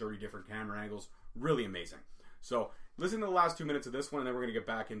together, 30 different camera angles. Really amazing. So listen to the last 2 minutes of this one, and then we're going to get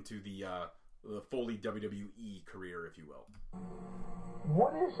back into the Foley WWE career, if you will.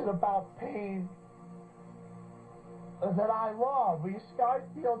 What is it about pain that I love? These guys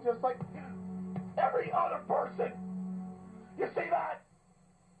feel just like every other person. You see that?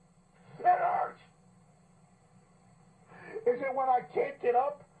 It hurts. Is it when I can't get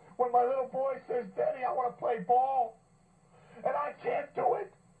up? When my little boy says, Daddy, I want to play ball, and I can't do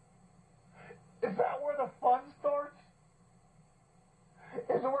it? Is that where the fun starts?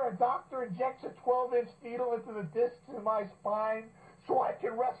 Is it where a doctor injects a 12-inch needle into the discs in my spine so I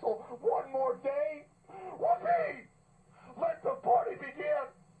can wrestle one more day? Whoopee! Let the party begin!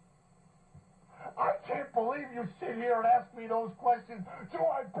 I can't believe you sit here and ask me those questions. Do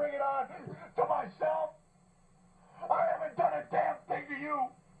I bring it on to myself? I haven't done a damn thing to you.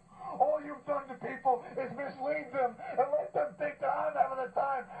 All you've done to people is mislead them and let them think that I'm having a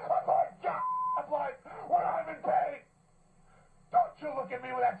time of my goddamn life when I'm in pain. Don't you look at me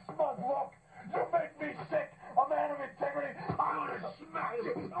with that smug look. You make me sick. A man of integrity. I'm gonna smack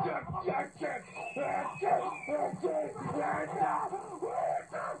you.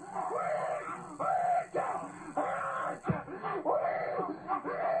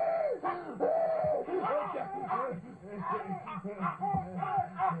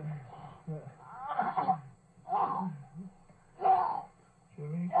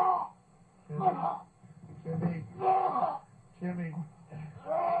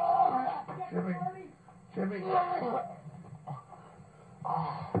 Jimmy. Help.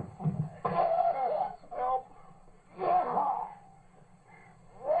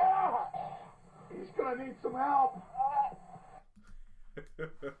 He's gonna need some help.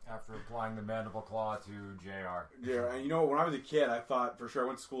 After applying the mandible claw to JR. Yeah, and you know, when I was a kid, I thought for sure I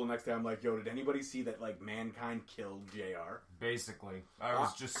went to school the next day. I'm like, yo, did anybody see that like Mankind killed JR? Basically, I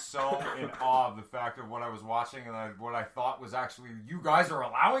was just so in awe of the fact of what I was watching, and what I thought was actually, you guys are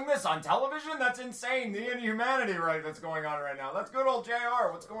allowing this on television? That's insane. The inhumanity that's going on right now. That's good old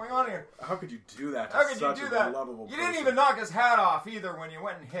JR. What's going on here? How could you do that? How could you do that? You didn't even knock his hat off either when you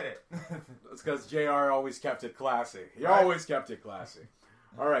went and hit it. It's because JR always kept it classy. He always kept it classy.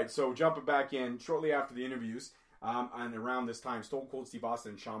 All right, so jumping back in shortly after the interviews, and around this time, Stone Cold Steve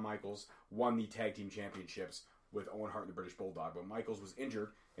Austin and Shawn Michaels won the tag team championships with Owen Hart and the British Bulldog, but Michaels was injured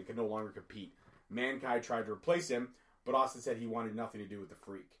and could no longer compete. Mankind tried to replace him, but Austin said he wanted nothing to do with the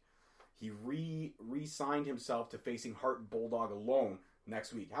Freak. He re-signed himself to facing Hart and Bulldog alone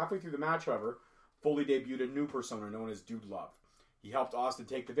next week. Halfway through the match, however, Foley debuted a new persona known as Dude Love. He helped Austin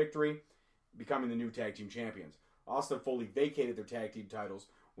take the victory, becoming the new tag team champions. Austin and Foley vacated their tag team titles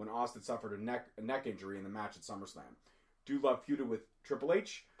when Austin suffered a neck injury in the match at SummerSlam. Dude Love feuded with Triple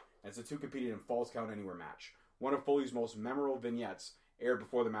H, as the two competed in Falls Count Anywhere match. One of Foley's most memorable vignettes aired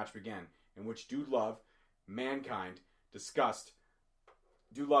before the match began, in which Dude Love and Mankind discussed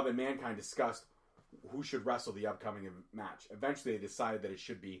who should wrestle the upcoming match. Eventually, they decided that it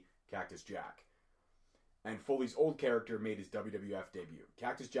should be Cactus Jack. And Foley's old character made his WWF debut.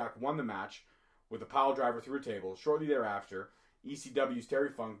 Cactus Jack won the match with a pile driver through a table. Shortly thereafter, ECW's Terry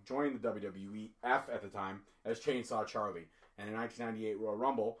Funk joined the WWF at the time as Chainsaw Charlie. And in 1998 Royal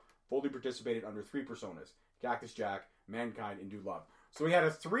Rumble, Foley participated under three personas: Cactus Jack, Mankind, and Dude Love. So he had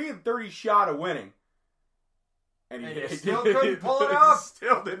a 3-30 shot of winning. And he still couldn't pull it off.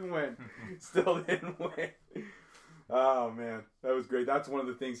 Still didn't win. Oh, man. That was great. That's one of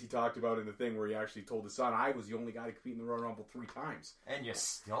the things he talked about in the thing where he actually told his son, I was the only guy to compete in the Royal Rumble 3 times. And you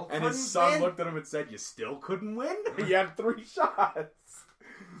still couldn't And his son win? looked at him and said, you still couldn't win? He had 3 shots.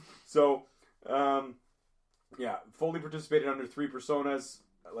 So, yeah, Foley participated under 3 personas.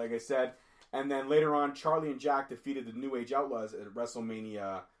 like I said. And then later on, Charlie and Jack defeated the New Age Outlaws at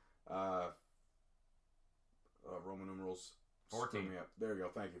WrestleMania Roman numerals 14. There you go,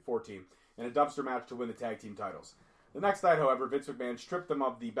 thank you. 14. In a dumpster match to win the tag team titles. The next night, however, Vince McMahon stripped them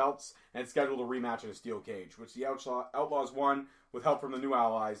of the belts and scheduled a rematch in a steel cage, which the Outlaws won with help from the new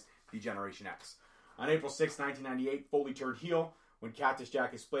allies, the Generation X. On April 6, 1998, Foley turned heel when Cactus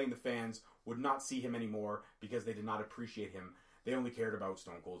Jack explained the fans would not see him anymore because they did not appreciate him. They only cared about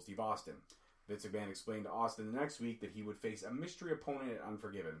Stone Cold Steve Austin. Vince McMahon explained to Austin the next week that he would face a mystery opponent at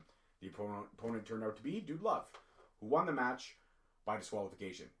Unforgiven. The opponent turned out to be Dude Love, who won the match by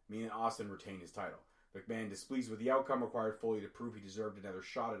disqualification, meaning Austin retained his title. McMahon, displeased with the outcome, required Foley to prove he deserved another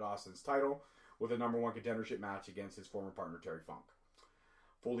shot at Austin's title with a number one contendership match against his former partner Terry Funk.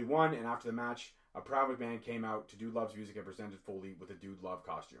 Foley won, and after the match, a proud McMahon came out to Dude Love's music and presented Foley with a Dude Love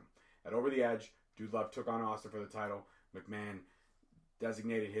costume. At Over the Edge, Dude Love took on Austin for the title. McMahon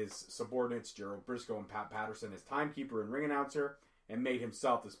designated his subordinates, Gerald Briscoe and Pat Patterson, as timekeeper and ring announcer, and made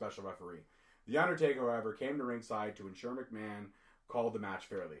himself the special referee. The Undertaker, however, came to ringside to ensure McMahon called the match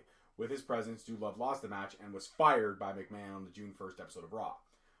fairly. With his presence, Dude Love lost the match and was fired by McMahon on the June 1st episode of Raw.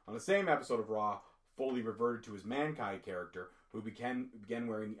 On the same episode of Raw, Foley reverted to his Mankind character, who began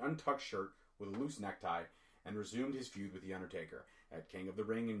wearing the untucked shirt with a loose necktie, and resumed his feud with The Undertaker. At King of the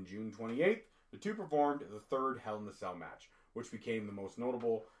Ring in June 28th, the two performed the third Hell in a Cell match, which became the most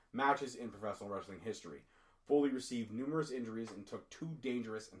notable matches in professional wrestling history. Foley received numerous injuries and took two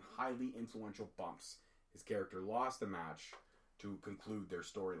dangerous and highly influential bumps. His character lost the match to conclude their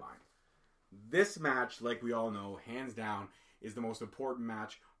storyline. This match, like we all know, hands down, is the most important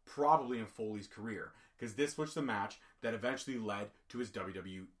match probably in Foley's career, because this was the match that eventually led to his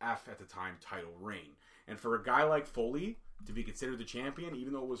WWF at the time title reign. And for a guy like Foley to be considered the champion,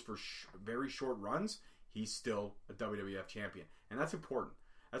 even though it was for very short runs, he's still a WWF champion. And that's important.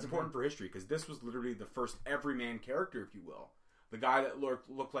 That's important for history, because this was literally the first everyman character, if you will. The guy that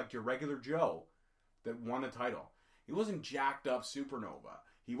looked like your regular Joe that won the title. He wasn't jacked up Supernova.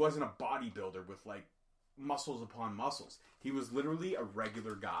 He wasn't a bodybuilder with like muscles upon muscles. He was literally a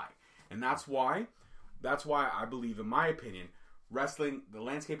regular guy. And that's why I believe, in my opinion, wrestling, the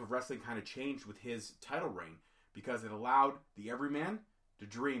landscape of wrestling kind of changed with his title reign, because it allowed the everyman to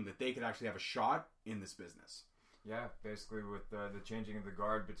dream that they could actually have a shot in this business. Yeah, basically with the changing of the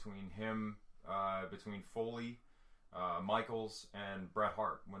guard between him, between Foley, Michaels, and Bret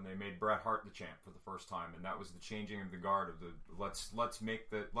Hart, when they made Bret Hart the champ for the first time, and that was the changing of the guard of the let's make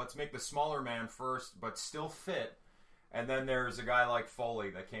the smaller man first, but still fit. And then there's a guy like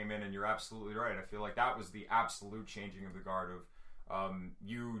Foley that came in, and you're absolutely right. I feel like that was the absolute changing of the guard of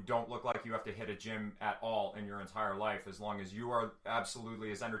you don't look like you have to hit a gym at all in your entire life, as long as you are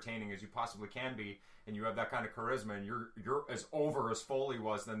absolutely as entertaining as you possibly can be, and you have that kind of charisma, and you're as over as Foley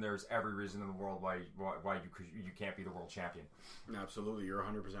was. Then there's every reason in the world why you can't be the world champion. Absolutely, you're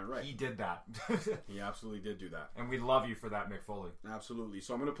 100% right. He did that. He absolutely did do that, and we love you for that, Mick Foley. Absolutely.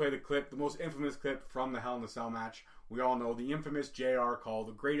 So I'm going to play the clip, the most infamous clip from the Hell in a Cell match. We all know the infamous JR call,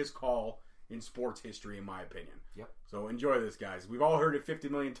 the greatest call in sports history, in my opinion. Yep. So enjoy this, guys. We've all heard it 50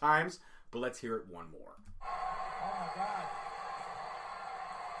 million times, but let's hear it one more. Oh my God.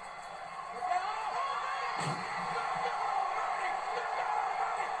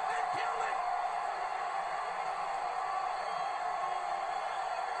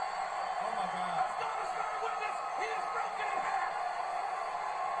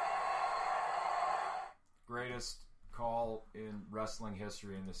 Greatest call in wrestling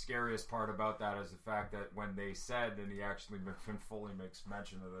history, and the scariest part about that is the fact that when they said, and he actually, Mick Foley makes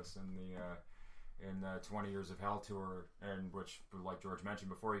mention of this in the 20 Years of Hell tour, and which, like George mentioned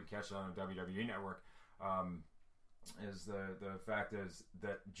before, you can catch it on the WWE Network, is the fact is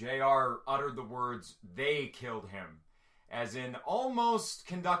that JR uttered the words, "They killed him," as in almost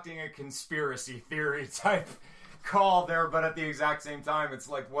conducting a conspiracy theory type call there, but at the exact same time, it's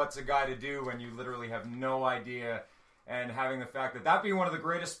like, what's a guy to do when you literally have no idea? And having the fact that being one of the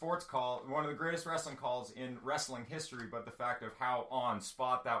greatest one of the greatest wrestling calls in wrestling history, but the fact of how on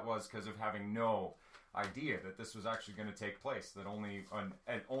spot that was, because of having no idea that this was actually going to take place, that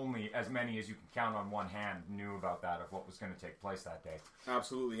only as many as you can count on one hand knew about that, of what was going to take place that day.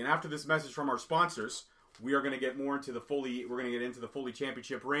 Absolutely. And after this message from our sponsors, we are going to get more into the Foley. We're going to get into the Foley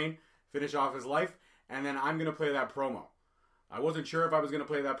Championship reign, finish off his life, and then I'm going to play that promo. I wasn't sure if I was going to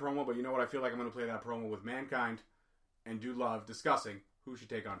play that promo, but you know what? I feel like I'm going to play that promo with Mankind and Dude Love discussing who should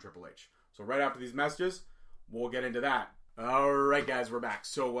take on Triple H. So right after these messages, we'll get into that. All right, guys, we're back.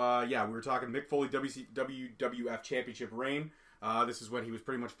 So, we were talking Mick Foley WWF Championship reign. This is when he was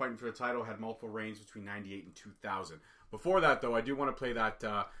pretty much fighting for the title, had multiple reigns between 98 and 2000. Before that, though, I do want to play that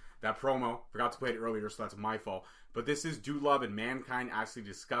promo. Forgot to play it earlier, so that's my fault. But this is Dude Love and Mankind actually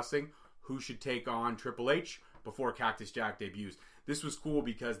discussing who should take on Triple H before Cactus Jack debuts. This was cool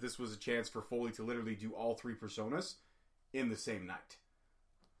because this was a chance for Foley to literally do all three personas in the same night.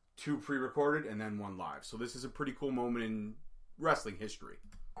 2 pre-recorded and then 1 live. So this is a pretty cool moment in wrestling history.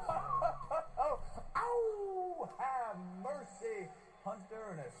 Oh, have mercy,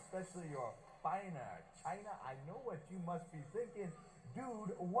 Hunter, and especially your finer China. I know what you must be thinking.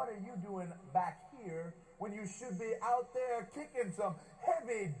 Dude, what are you doing back here when you should be out there kicking some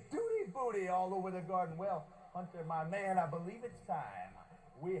heavy duty booty all over the garden? Well, Hunter, my man, I believe it's time.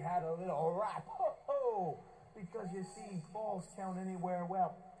 We had a little rap, because you see, falls count anywhere.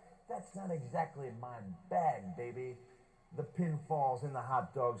 Well, that's not exactly my bag, baby. The pinfalls in the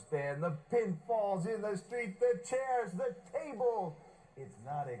hot dog stand, the pinfalls in the street, the chairs, the tables. It's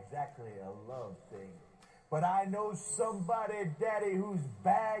not exactly a love thing. But I know somebody, Daddy, whose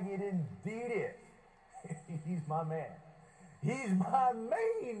bag it indeed is. He's my man. He's my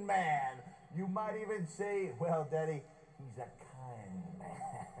main man. You might even say, well, Daddy, he's a kind man.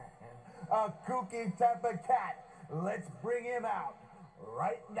 A kooky type of cat. Let's bring him out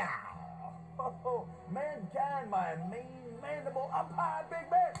right now. Oh, Mankind, my main mandible, up high, big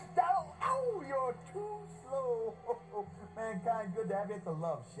man. Down, ow, you're too slow. Mankind, good to have you at the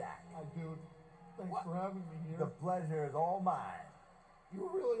Love Shack. Hi, dude. Thanks for having me here. The pleasure is all mine. You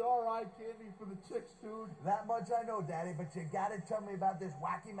really are eye candy for the chicks, dude. That much I know, Daddy, but you gotta tell me about this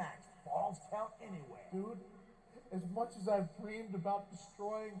wacky match. Falls count anywhere. Dude, as much as I've dreamed about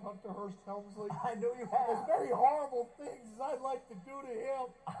destroying Hunter Hearst Helmsley, I know you as have. many horrible things as I'd like to do to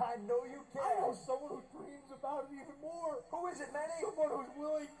him, I know you can. I know someone who dreams about it even more. Who is it, Manny? Someone who's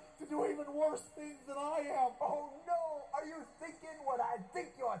willing to do even worse things than I am. Oh, no. Are you thinking what I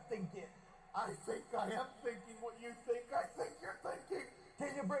think you're thinking? I think I am thinking what you think I think you're thinking.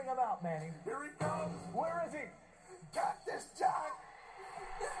 Can you bring him out, Manny? Here he comes. Where is he? Cactus Jack.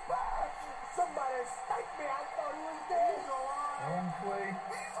 He's back. Somebody sniped me. I thought he was dead. He's alive. Hemsley,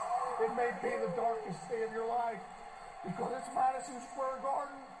 He's alive. it may be the darkest day of your life because it's Madison Square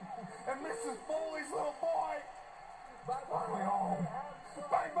Garden and Mrs. Foley's little boy. Bye-bye. Home.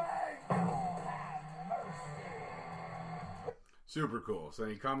 Bye-bye. Oh, have mercy. Super cool. So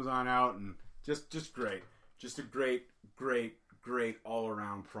he comes on out and just great. Just a great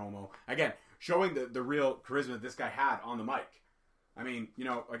all-around promo. Again, showing the real charisma that this guy had on the mic. I mean,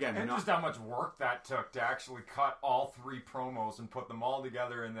 again... And just how much work that took to actually cut all 3 promos and put them all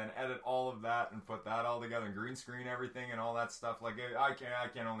together and then edit all of that and put that all together and green screen everything and all that stuff. Like, I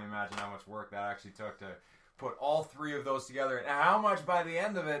can only imagine how much work that actually took to put all 3 of those together and how much by the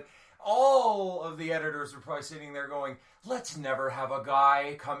end of it, all of the editors were probably sitting there going, let's never have a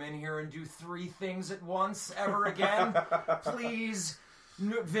guy come in here and do 3 things at once ever again. Please.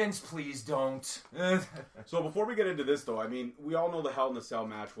 Vince, please don't. So before we get into this, though, I mean, we all know the Hell in a Cell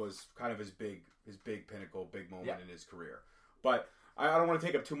match was kind of his big pinnacle, big moment in his career. But I don't want to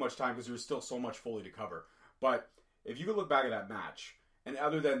take up too much time because there's still so much Foley to cover. But if you could look back at that match, and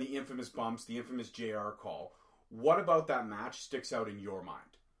other than the infamous bumps, the infamous JR call, what about that match sticks out in your mind?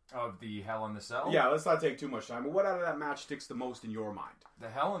 Of the Hell in the Cell? Yeah, let's not take too much time. But what out of that match sticks the most in your mind? The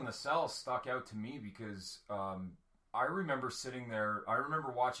Hell in the Cell stuck out to me because I remember sitting there. I remember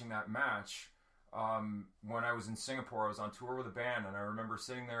watching that match when I was in Singapore. I was on tour with a band, and I remember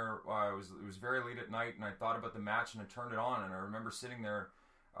sitting there. It was very late at night, and I thought about the match, and I turned it on, and I remember sitting there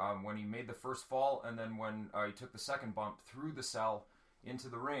when he made the first fall, and then when he took the second bump through the cell into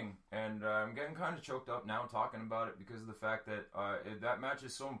the ring. And I'm getting kind of choked up now talking about it because of the fact that that match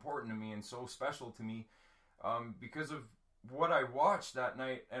is so important to me and so special to me because of what I watched that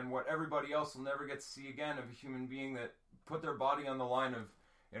night and what everybody else will never get to see again of a human being that put their body on the line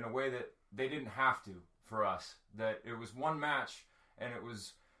in a way that they didn't have to for us. That it was one match, and it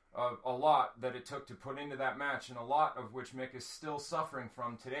was a lot that it took to put into that match, and a lot of which Mick is still suffering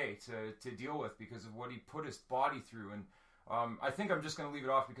from today to deal with because of what he put his body through. And I think I'm just going to leave it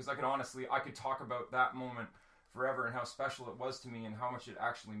off because I could talk about that moment forever and how special it was to me and how much it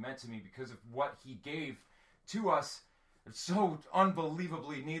actually meant to me because of what he gave to us so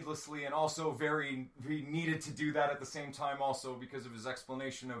unbelievably needlessly, and also very needed to do that at the same time also because of his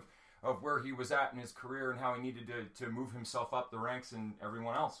explanation of where he was at in his career and how he needed to move himself up the ranks, and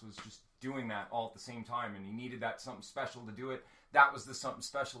everyone else was just doing that all at the same time, and he needed that something special to do it. That was the something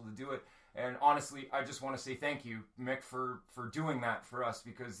special to do it. And honestly, I just want to say thank you, Mick, for doing that for us,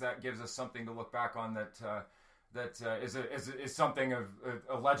 because that gives us something to look back on that is something of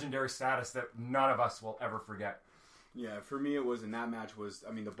a legendary status that none of us will ever forget. Yeah, for me it was, in that match was,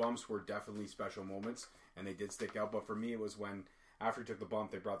 I mean, the bumps were definitely special moments, and they did stick out, but for me it was when, after he took the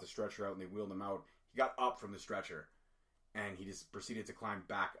bump, they brought the stretcher out and they wheeled him out. He got up from the stretcher, and he just proceeded to climb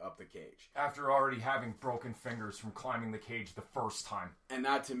back up the cage. After already having broken fingers from climbing the cage the first time. And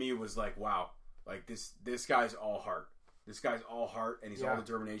that to me was like, wow, like this guy's all heart. This guy's all heart, and he's all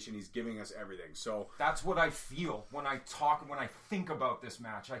determination. He's giving us everything. So that's what I feel when I think about this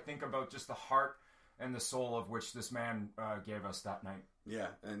match. I think about just the heart and the soul of which this man gave us that night. Yeah,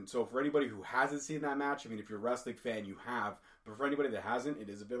 and so for anybody who hasn't seen that match, I mean, if you're a wrestling fan, you have. But for anybody that hasn't, it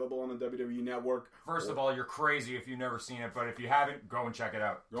is available on the WWE Network. First of all, you're crazy if you've never seen it, but if you haven't, go and check it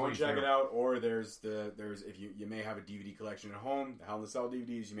out. Go and check it out, or there's if you may have a DVD collection at home, the Hell in a Cell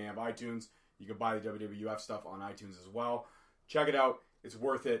DVDs, you may have iTunes. You can buy the WWF stuff on iTunes as well. Check it out. It's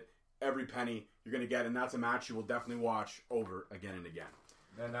worth it. Every penny you're going to get, and that's a match you will definitely watch over again and again.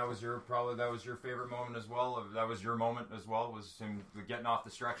 And that was your favorite moment as well. That was your moment as well. Was him getting off the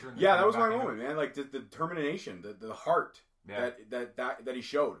stretcher. And yeah, that was my moment, man. Like the determination, the heart that he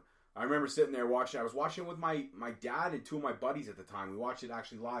showed. I remember sitting there watching. I was watching it with my dad and two of my buddies at the time. We watched it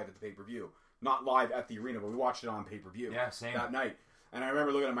actually live at the pay-per-view, not live at the arena, but we watched it on pay-per-view. Yeah, same that night. And I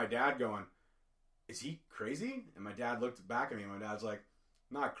remember looking at my dad going, "Is he crazy?" And my dad looked back at me, and my dad's like,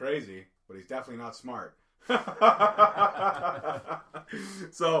 "Not crazy, but he's definitely not smart."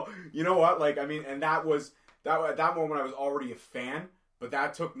 So you know what? Like, I mean, and that was at that moment I was already a fan, but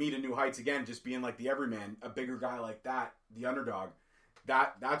that took me to new heights again. Just being like the everyman, a bigger guy like that, the underdog.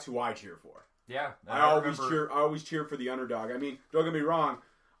 That's who I cheer for. Yeah, I always cheer for the underdog. I mean, don't get me wrong.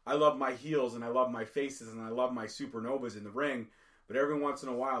 I love my heels and I love my faces and I love my supernovas in the ring. But every once in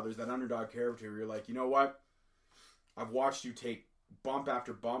a while, there's that underdog character where you're like, you know what? I've watched you take bump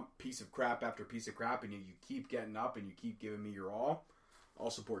after bump, piece of crap after piece of crap, and you keep getting up and you keep giving me your all. I'll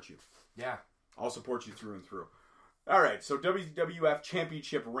support you. Yeah. I'll support you through and through. All right, so WWF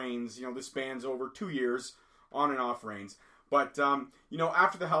Championship reigns, this spans over 2 years, on and off reigns. But,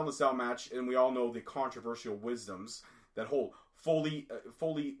 after the Hell in a Cell match, and we all know the controversial wisdoms that hold, Foley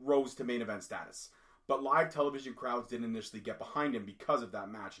rose to main event status. But live television crowds didn't initially get behind him because of that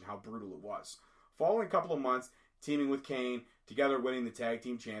match and how brutal it was. Following a couple of months, teaming with Kane, together winning the tag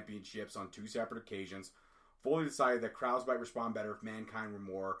team championships on 2 separate occasions, Foley decided that crowds might respond better if Mankind were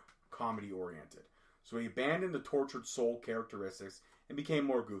more comedy-oriented. So he abandoned the tortured soul characteristics and became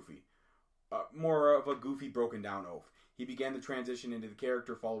more goofy. More of a goofy, broken-down oaf. He began the transition into the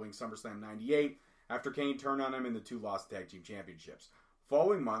character following SummerSlam 98, after Kane turned on him and the 2 lost tag team championships.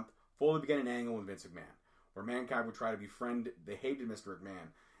 Following month, Foley began an angle with Vince McMahon, where Mankind would try to befriend the hated Mr.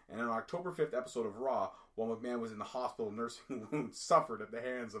 McMahon. And on October 5th episode of Raw, while McMahon was in the hospital nursing wounds suffered at the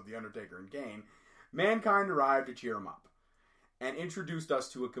hands of The Undertaker and Kane, Mankind arrived to cheer him up and introduced us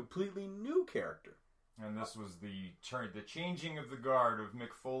to a completely new character. And this was the changing of the guard of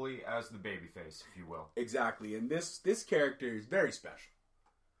Mick Foley as the babyface, if you will. Exactly, and this character is very special.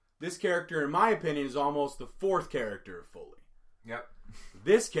 This character, in my opinion, is almost the 4th character of Foley. Yep.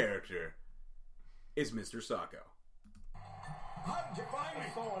 This character is Mr. Sacco. How did you find me?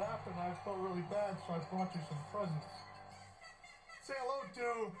 I saw what happened and I felt really bad, so I brought you some presents. Say hello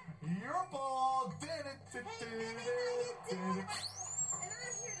to your ball. Hey, how you doing? And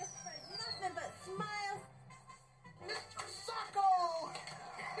I'm here to spread nothing but smiles. Mr. Sacco!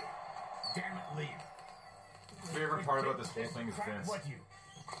 Damn it, leave. Favorite part about this whole thing is Vince. What you?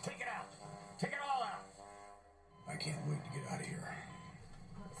 Take it out. Take it all out. I can't wait to get out of here.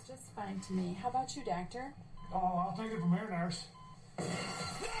 Looks just fine to me. How about you, Doctor? Oh, I'll take it from here, nurse.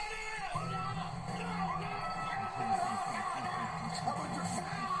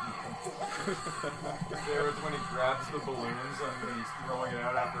 There was when he grabs the balloons and he's throwing it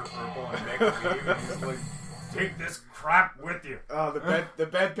out after Purple and Mick leave, and he's like, "Take this crap with you." The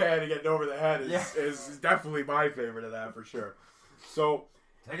bedpan getting over the head is definitely my favorite of that for sure. So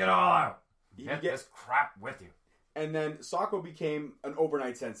take it all out. Get this crap with you. And then Sacco became an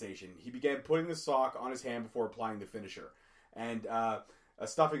overnight sensation. He began putting the sock on his hand before applying the finisher, and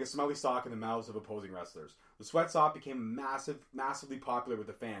stuffing a smelly sock in the mouths of opposing wrestlers. The sweat sock became massively popular with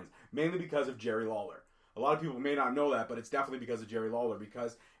the fans, mainly because of Jerry Lawler. A lot of people may not know that, but it's definitely because of Jerry Lawler,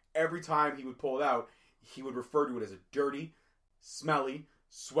 because every time he would pull it out, he would refer to it as a dirty, smelly,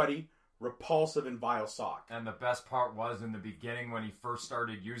 sweaty, repulsive, and vile sock. And the best part was, in the beginning, when he first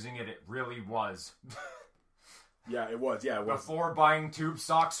started using it, it really was. Yeah, it was. Before buying tube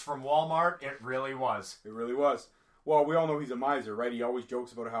socks from Walmart, it really was. It really was. Well, we all know he's a miser, right? He always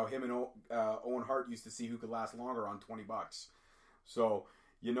jokes about how him and Owen Hart used to see who could last longer on $20. So,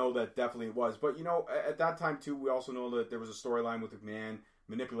 that definitely it was. But, at that time, too, we also know that there was a storyline with McMahon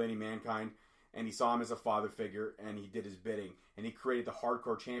manipulating Mankind. and he saw him as a father figure, and he did his bidding, and he created the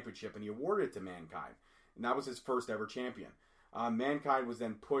Hardcore Championship, and he awarded it to Mankind. And that was his first ever champion. Mankind was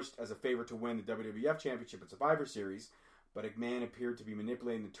then pushed as a favorite to win the WWF Championship at Survivor Series, but McMahon appeared to be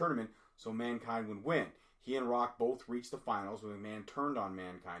manipulating the tournament, so Mankind would win. He and Rock both reached the finals when McMahon turned on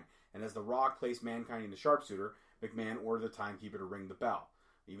Mankind, and as The Rock placed Mankind in the sharpshooter, McMahon ordered the timekeeper to ring the bell.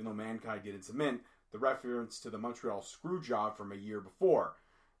 Even though Mankind didn't submit, the reference to the Montreal Screwjob from a year before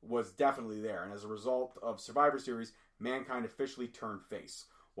was definitely there, and as a result of Survivor Series, Mankind officially turned face,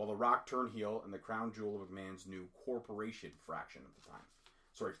 while The Rock turned heel and the crown jewel of McMahon's new corporation faction at the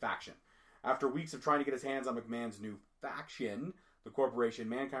time. Faction. After weeks of trying to get his hands on McMahon's new faction, the corporation,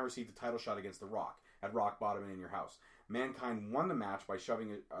 Mankind received a title shot against The Rock at Rock Bottom and In Your House. Mankind won the match by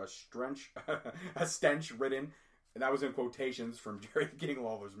shoving a stench-ridden, and that was in quotations from Jerry the King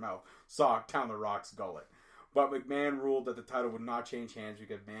Lawler's mouth, sock down The Rock's gullet. But McMahon ruled that the title would not change hands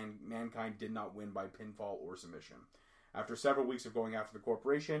because Mankind did not win by pinfall or submission. After several weeks of going after the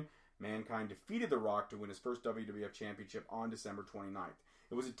corporation, Mankind defeated The Rock to win his first WWF Championship on December 29th.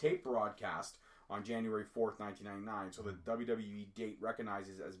 It was a tape broadcast on January 4th, 1999, so the WWE date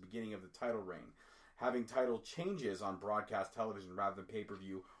recognizes as the beginning of the title reign. Having title changes on broadcast television rather than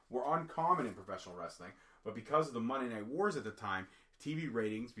pay-per-view were uncommon in professional wrestling, but because of the Monday Night Wars at the time, TV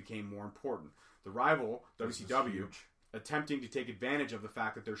ratings became more important. The rival, WCW, attempting to take advantage of the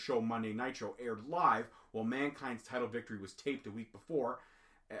fact that their show Monday Nitro aired live while Mankind's title victory was taped a week before,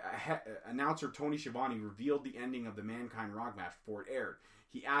 announcer Tony Schiavone revealed the ending of the Mankind Rock match before it aired.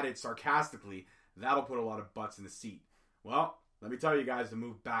 He added sarcastically, "That'll put a lot of butts in the seat." Well, let me tell you guys, the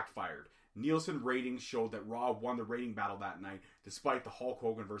move backfired. Nielsen ratings showed that Raw won the rating battle that night, despite the Hulk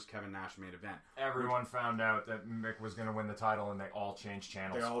Hogan vs. Kevin Nash main event. Everyone found out that Mick was going to win the title, and they all changed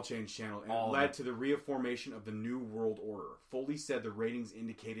channels. They all changed channel, and it led to the reaffirmation of the New World Order. Foley said the ratings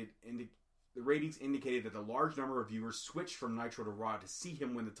indicated that the large number of viewers switched from Nitro to Raw to see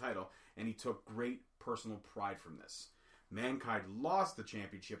him win the title, and he took great personal pride from this. Mankind lost the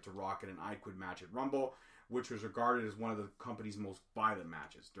championship to Rock in an I Quit match at Rumble, which was regarded as one of the company's most violent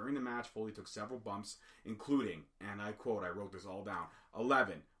matches. During the match, Foley took several bumps, including, and I quote, I wrote this all down,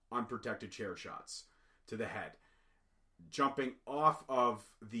 11 unprotected chair shots to the head, jumping off of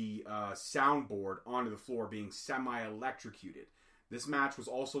the soundboard onto the floor, being semi-electrocuted. This match was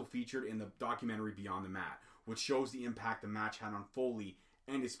also featured in the documentary Beyond the Mat, which shows the impact the match had on Foley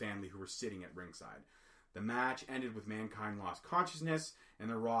and his family who were sitting at ringside. The match ended with Mankind lost consciousness, and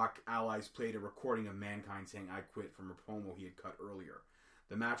the Rock allies played a recording of Mankind saying "I quit" from a promo he had cut earlier.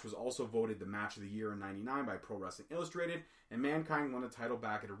 The match was also voted the Match of the Year in '99 by Pro Wrestling Illustrated, and Mankind won the title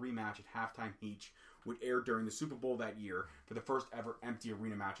back at a rematch at Halftime Heat, which aired during the Super Bowl that year for the first ever empty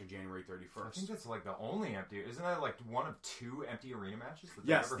arena match on January 31st. I think that's like the only empty. Isn't that like one of two empty arena matches?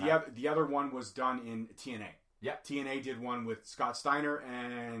 Yes, the other one was done in TNA. Yeah, TNA did one with Scott Steiner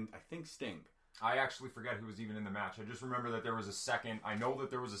and I think Sting. I actually forget who was even in the match. I just remember that there was a second. I know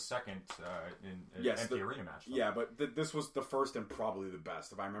that there was a second in empty arena match. Though. Yeah, but this was the first and probably the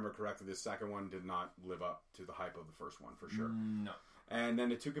best. If I remember correctly, this second one did not live up to the hype of the first one, for sure. No. And then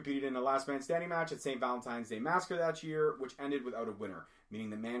the two competed in a last man standing match at St. Valentine's Day Massacre that year, which ended without a winner, meaning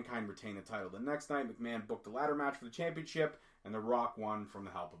that Mankind retained the title. The next night, McMahon booked a ladder match for the championship, and The Rock won from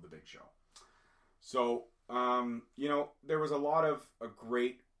the help of the Big Show. So, there was a lot of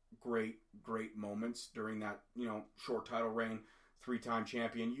great moments during that, short title reign. 3-time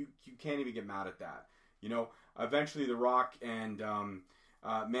champion. You can't even get mad at that. Eventually The Rock and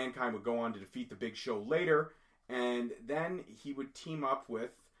Mankind would go on to defeat the Big Show later, and then he would team up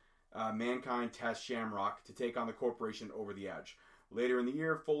with Mankind, Test, Shamrock to take on the corporation Over the Edge. Later in the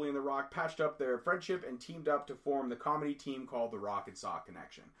year, Foley and The Rock patched up their friendship and teamed up to form the comedy team called The Rock and Sock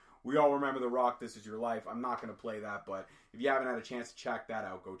Connection. We all remember The Rock, This Is Your Life. I'm not going to play that, but if you haven't had a chance to check that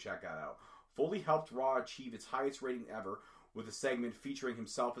out, go check that out. Foley helped Raw achieve its highest rating ever with a segment featuring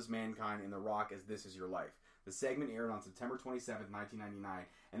himself as Mankind and The Rock as This Is Your Life. The segment aired on September 27, 1999,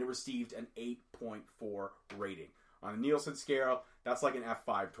 and it received an 8.4 rating. On a Nielsen scale, that's like an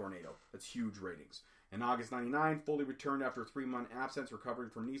F5 tornado. That's huge ratings. In August 99, Foley returned after a 3-month absence, recovering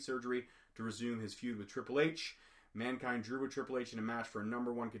from knee surgery, to resume his feud with Triple H. Mankind drew with Triple H in a match for a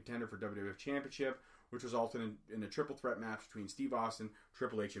number one contender for WWF Championship, which resulted in a triple threat match between Steve Austin,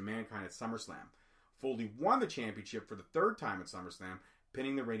 Triple H, and Mankind at SummerSlam. Foley won the championship for the third time at SummerSlam,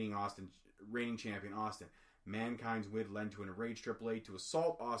 pinning the reigning champion Austin. Mankind's win led to an enraged Triple H to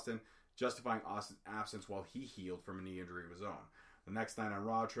assault Austin, justifying Austin's absence while he healed from a knee injury of his own. The next night on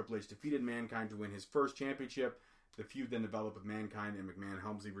Raw, Triple H defeated Mankind to win his first championship. The feud then developed with Mankind and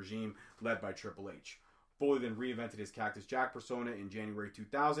McMahon-Helmsley regime led by Triple H. Foley then reinvented his Cactus Jack persona in January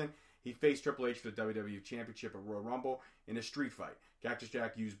 2000. He faced Triple H for the WWE Championship at Royal Rumble in a street fight. Cactus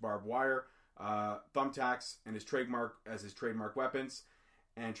Jack used barbed wire, thumbtacks, and his trademark weapons,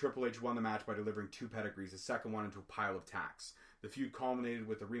 and Triple H won the match by delivering 2 pedigrees, the second one into a pile of tacks. The feud culminated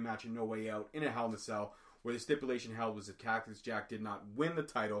with a rematch in No Way Out in a Hell in a Cell, where the stipulation held was if Cactus Jack did not win the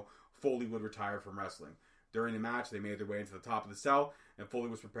title, Foley would retire from wrestling. During the match, they made their way into the top of the cell, and Foley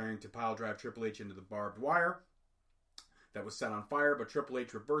was preparing to pile drive Triple H into the barbed wire that was set on fire, but Triple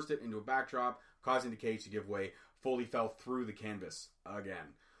H reversed it into a backdrop, causing the cage to give way. Foley fell through the canvas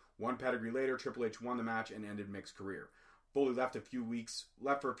again. 1 pedigree later, Triple H won the match and ended Mick's career. Foley left for a few weeks,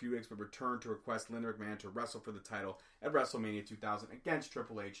 but returned to request Linda McMahon to wrestle for the title at WrestleMania 2000 against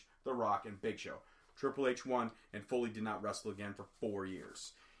Triple H, The Rock, and Big Show. Triple H won, and Foley did not wrestle again for 4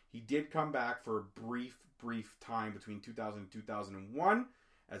 years. He did come back for a brief time between 2000 and 2001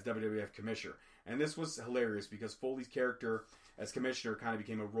 as WWF Commissioner. And this was hilarious because Foley's character as Commissioner kind of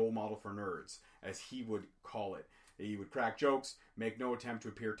became a role model for nerds, as he would call it. He would crack jokes, make no attempt to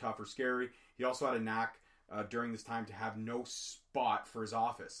appear tough or scary. He also had a knack during this time to have no spot for his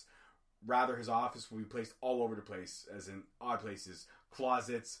office. Rather, his office would be placed all over the place, as in odd places,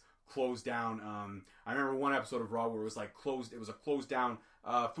 closets, closed down. I remember one episode of Raw where it was like closed. It was a closed down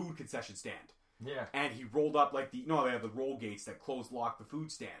food concession stand. Yeah. And he rolled up like they have the roll gates that lock the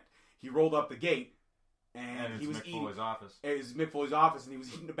food stand. He rolled up the gate, and he was Mick eating. Foley's office. It was Mick Foley's office, and he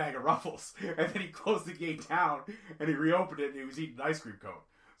was eating a bag of Ruffles. And then he closed the gate down, and he reopened it, and he was eating an ice cream cone.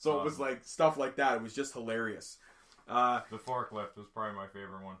 So it was like stuff like that. It was just hilarious. The forklift was probably my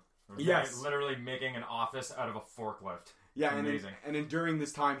favorite one. Yes, literally making an office out of a forklift. Yeah, amazing. And then during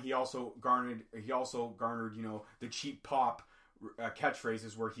this time, he also garnered the cheap pop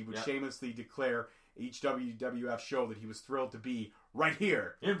catchphrases where he would shamelessly declare each WWF show that he was thrilled to be right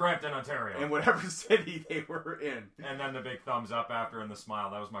here in Brampton, Ontario, in whatever city they were in. And then the big thumbs up after and the smile.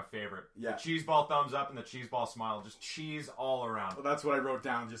 That was my favorite. Yeah. The cheese ball thumbs up and the cheese ball smile. Just cheese all around. Well, that's what I wrote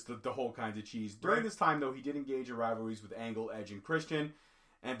down, just the whole kinds of cheese. During this time, though, he did engage in rivalries with Angle, Edge, and Christian,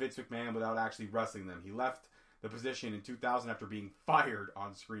 and Vince McMahon without actually wrestling them. He left the position in 2000 after being fired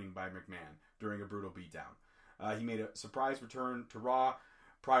on screen by McMahon during a brutal beatdown. He made a surprise return to Raw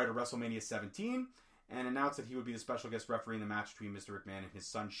prior to WrestleMania 17 and announced that he would be the special guest referee in the match between Mr. McMahon and his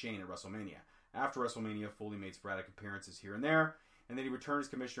son Shane at WrestleMania. After WrestleMania, Foley made sporadic appearances here and there, and then he returned as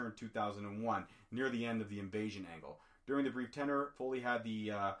commissioner in 2001, near the end of the Invasion angle. During the brief tenure, Foley had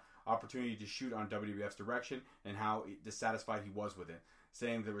the opportunity to shoot on WWF's direction and how dissatisfied he was with it,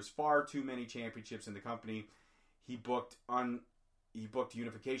 saying there was far too many championships in the company. He booked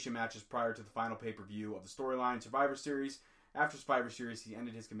unification matches prior to the final pay-per-view of the storyline Survivor Series. After Survivor Series, he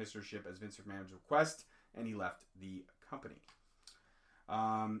ended his commissionership as Vince McMahon's request, and he left the company.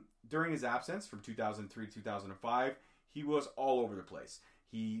 During his absence from 2003 to 2005, he was all over the place.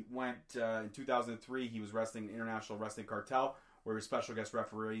 He went, in 2003, he was wrestling in International Wrestling Cartel, where he was special guest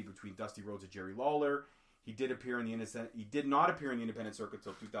referee between Dusty Rhodes and Jerry Lawler. He did not appear in the independent circuit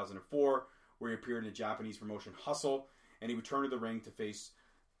until 2004, where he appeared in the Japanese promotion Hustle, and he returned to the ring to face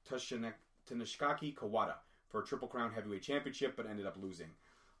Tanishaki Kawada for a Triple Crown Heavyweight Championship, but ended up losing.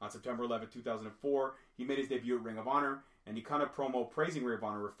 On September 11, 2004, he made his debut at Ring of Honor, and he cut a promo praising Ring of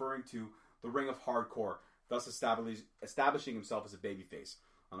Honor, referring to the Ring of Hardcore, thus establishing himself as a babyface.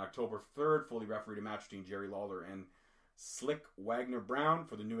 On October 3rd, Foley refereed a match between Jerry Lawler and Slick Wagner Brown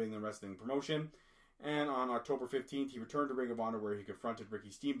for the New England Wrestling promotion. And on October 15th, he returned to Ring of Honor, where he confronted Ricky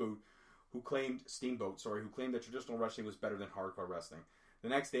Steamboat, who claimed that traditional wrestling was better than hardcore wrestling. The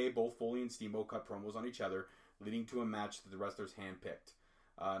next day, both Foley and Steamboat cut promos on each other, leading to a match that the wrestlers handpicked.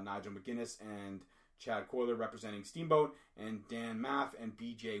 Nigel McGuinness and Chad Coiler representing Steamboat, and Dan Maff and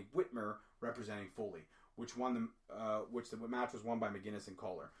B.J. Whitmer representing Foley, which the match was won by McGuinness and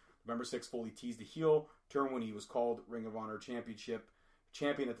Coiler. November 6th, Foley teased the heel turn when he was called Ring of Honor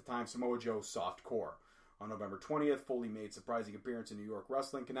champion at the time, Samoa Joe Soft Core. On November 20th, Foley made a surprising appearance in New York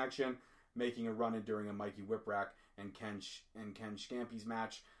Wrestling Connection, making a run-in during a Mikey Whipwreck and Ken Scampy's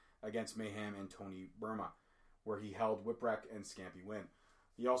match against Mayhem and Tony Burma, where he held Whipwreck and Scampy win.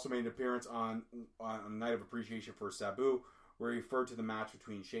 He also made an appearance on a Night of Appreciation for Sabu, where he referred to the match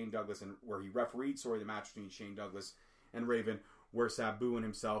between Shane Douglas and where he refereed the match between Shane Douglas and Raven, where Sabu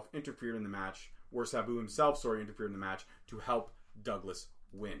himself interfered in the match to help Douglas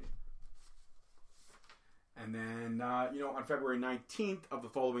win. And then, on February 19th of the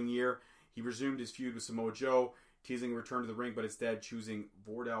following year, he resumed his feud with Samoa Joe, teasing a return to the ring, but instead choosing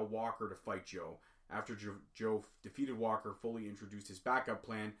Vordell Walker to fight Joe. After Joe defeated Walker, Foley introduced his backup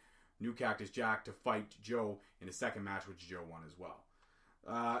plan, New Cactus Jack, to fight Joe in a second match, which Joe won as well.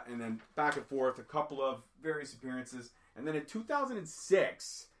 And then back and forth, a couple of various appearances. And then in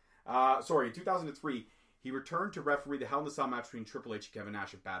 2003, he returned to referee the Hell in a Cell match between Triple H and Kevin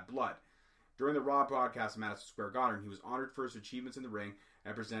Nash at Bad Blood. During the Raw broadcast of Madison Square Garden, he was honored for his achievements in the ring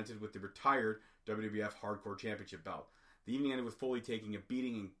and presented with the retired WWF Hardcore Championship belt. The evening ended with Foley taking a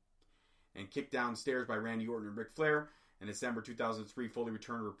beating and kicked downstairs by Randy Orton and Ric Flair. In December 2003, Foley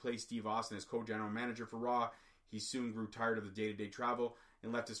returned to replace Steve Austin as co-general manager for Raw. He soon grew tired of the day-to-day travel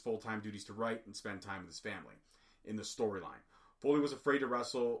and left his full-time duties to write and spend time with his family. In the storyline, Foley was afraid to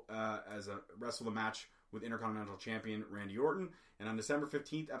wrestle the match with Intercontinental Champion Randy Orton, and on December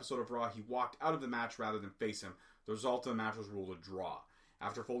 15th episode of Raw, he walked out of the match rather than face him. The result of the match was ruled a draw.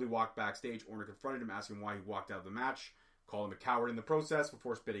 After Foley walked backstage, Orton confronted him, asking why he walked out of the match, called him a coward in the process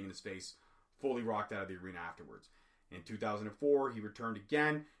before spitting in his face. Foley walked out of the arena afterwards. In 2004, he returned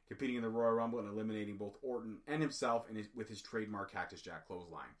again, competing in the Royal Rumble and eliminating both Orton and himself with his trademark Cactus Jack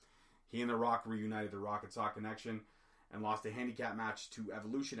clothesline. He and The Rock reunited the Rock and Sock connection and lost a handicap match to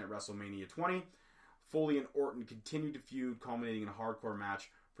Evolution at WrestleMania 20. Foley and Orton continued to feud, culminating in a hardcore match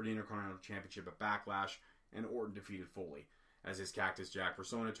for the Intercontinental Championship at Backlash, and Orton defeated Foley as his Cactus Jack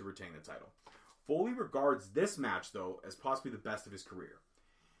persona to retain the title. Foley regards this match, though, as possibly the best of his career.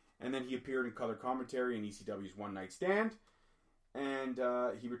 And then he appeared in color commentary in ECW's One Night Stand. And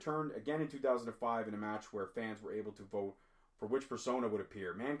he returned again in 2005 in a match where fans were able to vote for which persona would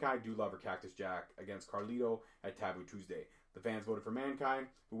appear. Mankind, Dude Love, or Cactus Jack against Carlito at Taboo Tuesday. The fans voted for Mankind,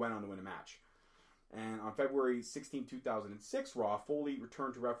 who went on to win a match. And on February 16, 2006 Raw, Foley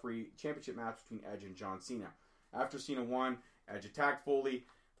returned to referee a championship match between Edge and John Cena. After Cena won, Edge attacked Foley.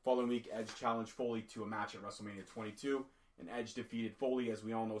 The following week, Edge challenged Foley to a match at WrestleMania 22. And Edge defeated Foley, as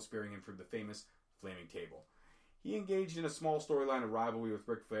we all know, spearing him from the famous Flaming Table. He engaged in a small storyline of rivalry with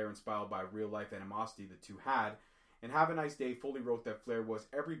Ric Flair, inspired by real-life animosity the two had. In Have a Nice Day, Foley wrote that Flair was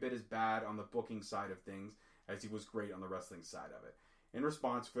every bit as bad on the booking side of things as he was great on the wrestling side of it. In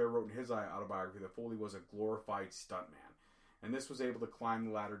response, Flair wrote in his autobiography that Foley was a glorified stuntman, and this was able to climb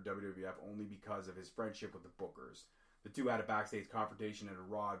the ladder of WWF only because of his friendship with the bookers. The two had a backstage confrontation at a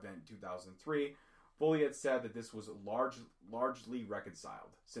Raw event in 2003. Foley had said that this was largely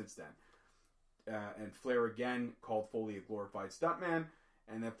reconciled since then. And Flair again called Foley a glorified stuntman,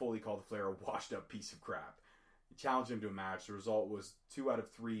 and then Foley called Flair a washed-up piece of crap. He challenged him to a match. The result was 2 out of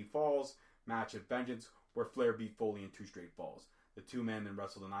 3 falls match at Vengeance, where Flair beat Foley in 2 straight falls. The two men then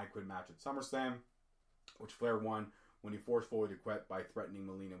wrestled an I Quit match at SummerSlam, which Flair won when he forced Foley to quit by threatening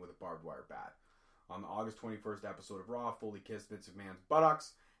Melina with a barbed wire bat. On the August 21st episode of Raw, Foley kissed Vince McMahon's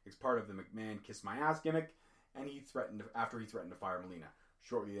buttocks. It's part of the McMahon Kiss My Ass gimmick, and he threatened to fire Melina.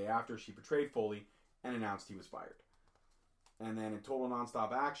 Shortly thereafter, she betrayed Foley and announced he was fired. And then in Total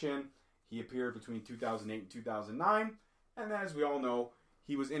Nonstop Action, he appeared between 2008 and 2009, and then, as we all know,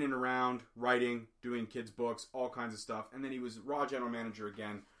 he was in and around, writing, doing kids' books, all kinds of stuff, and then he was Raw General Manager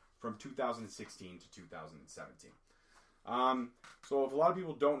again from 2016 to 2017. So if a lot of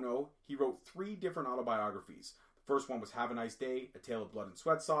people don't know, he wrote 3 different autobiographies. The first one was Have a Nice Day, A Tale of Blood and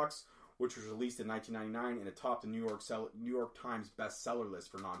Sweat Socks, which was released in 1999 and it topped the New York Times bestseller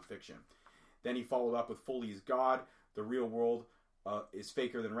list for nonfiction. Then he followed up with Foley's God, The Real World is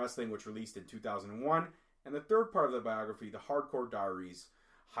Faker Than Wrestling, which released in 2001. And the third part of the biography, The Hardcore Diaries,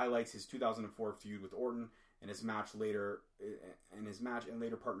 highlights his 2004 feud with Orton and his match and later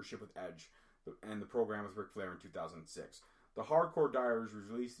partnership with Edge and the program with Ric Flair in 2006. The Hardcore Diaries was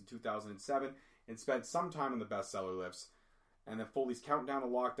released in 2007 and spent some time on the bestseller lists. And then Foley's Countdown to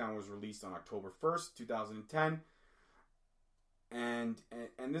Lockdown was released on October 1st, 2010. And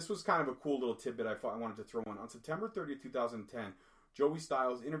this was kind of a cool little tidbit I wanted to throw in. On September 30th, 2010, Joey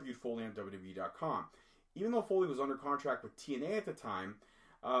Styles interviewed Foley on WWE.com. Even though Foley was under contract with TNA at the time,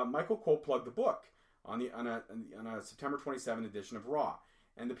 Michael Cole plugged the book on a September 27 edition of Raw.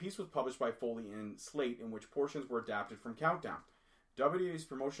 And the piece was published by Foley in Slate, in which portions were adapted from Countdown. WWE's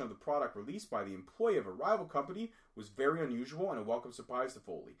promotion of the product released by the employee of a rival company was very unusual and a welcome surprise to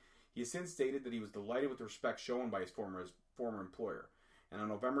Foley. He has since stated that he was delighted with the respect shown by his former employer. And on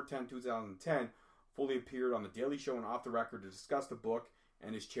November 10, 2010, Foley appeared on The Daily Show and Off the Record to discuss the book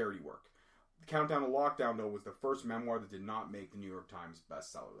and his charity work. The Countdown to Lockdown, though, was the first memoir that did not make the New York Times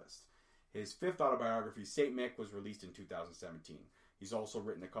bestseller list. His 5th autobiography, Saint Mick, was released in 2017. He's also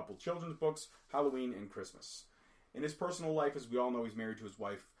written a couple children's books, Halloween and Christmas. In his personal life, as we all know, he's married to his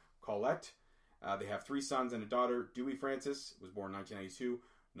wife, Colette. They have 3 sons and a daughter. Dewey Francis was born in 1992.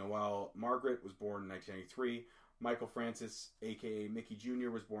 Noelle Margaret was born in 1993. Michael Francis, a.k.a. Mickey Jr.,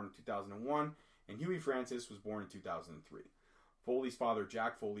 was born in 2001. And Huey Francis was born in 2003. Foley's father,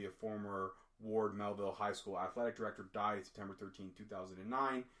 Jack Foley, a former Ward Melville High School athletic director, died September 13,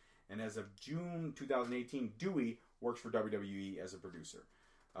 2009. And as of June 2018, Dewey works for WWE as a producer.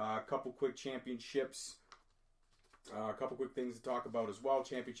 A couple quick championships. A couple quick things to talk about as well.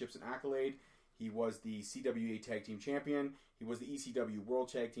 Championships and accolade. He was the CWA Tag Team Champion. He was the ECW World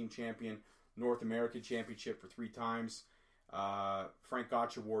Tag Team Champion. North American Championship for 3 times. Frank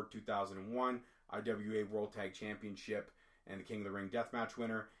Gotch Award 2001. IWA World Tag Championship and the King of the Ring Deathmatch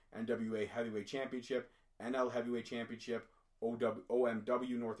winner. NWA Heavyweight Championship. NL Heavyweight Championship.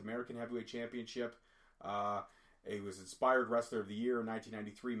 OMW North American Heavyweight Championship. He was Inspired Wrestler of the Year in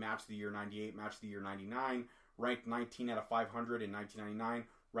 1993. Match of the Year 98. Match of the Year 99. Ranked 19 out of 500 in 1999.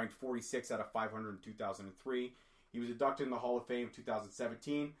 Ranked 46 out of 500 in 2003. He was inducted in the Hall of Fame in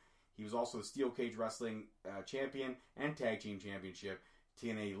 2017. He was also the Steel Cage Wrestling Champion and Tag Team Championship,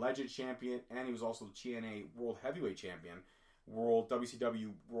 TNA Legend Champion, and he was also the TNA World Heavyweight Champion,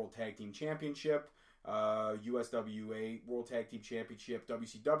 WCW World Tag Team Championship, USWA World Tag Team Championship,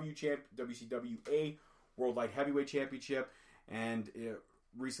 WCWA World Light Heavyweight Championship, and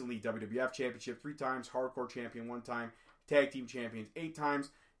recently WWF Championship 3 times, Hardcore Champion 1 time, Tag Team Champions 8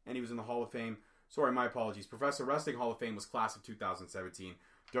 times, and he was in the Hall of Fame. Sorry, my apologies. Professor Wrestling Hall of Fame was class of 2017.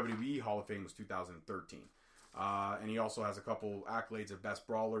 WWE Hall of Fame was 2013. And he also has a couple accolades of Best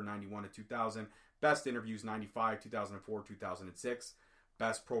Brawler, 91 to 2000, Best Interviews, 95, 2004, 2006,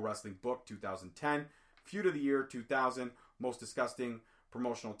 Best Pro Wrestling Book, 2010, Feud of the Year, 2000, Most Disgusting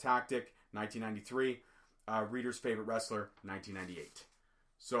Promotional Tactic, 1993, Reader's Favorite Wrestler, 1998.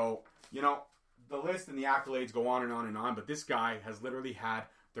 So, you know, the list and the accolades go on and on and on, but this guy has literally had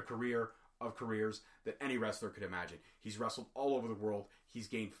the career of careers that any wrestler could imagine. He's wrestled all over the world. He's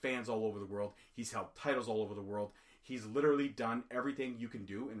gained fans all over the world. He's held titles all over the world. He's literally done everything you can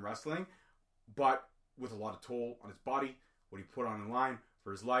do in wrestling, but with a lot of toll on his body, what he put on in line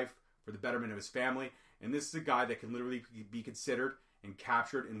for his life, for the betterment of his family. And this is a guy that can literally be considered and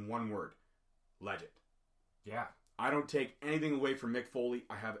captured in one word: legend. Yeah. I don't take anything away from Mick Foley.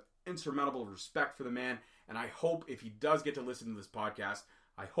 I have insurmountable respect for the man, and I hope if he does get to listen to this podcast,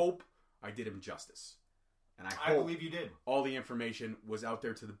 I hope I did him justice. And I believe you did. All the information was out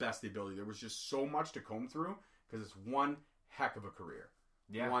there to the best of the ability. There was just so much to comb through because it's one heck of a career.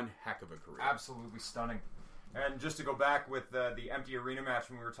 Yeah. One heck of a career. Absolutely stunning. And just to go back with the empty arena match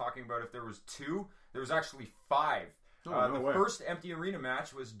when we were talking about if there was 2, there was actually 5. Oh, no way. First empty arena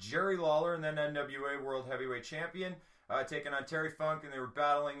match was Jerry Lawler and then NWA World Heavyweight Champion taking on Terry Funk, and they were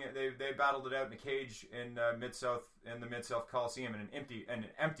battling. They battled it out in a cage in the Mid-South Coliseum, in an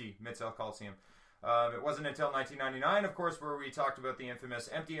empty Mid-South Coliseum. It wasn't until 1999, of course, where we talked about the infamous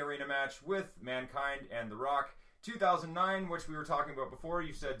empty arena match with Mankind and The Rock. 2009, which we were talking about before,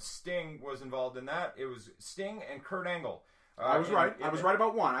 you said Sting was involved in that. It was Sting and Kurt Angle. I was right. I was right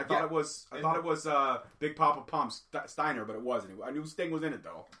about one. I thought it was Big Papa Pump Steiner, but it wasn't. I knew Sting was in it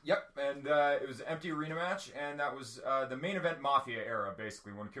though. Yep, and it was an empty arena match, and that was the main event Mafia era,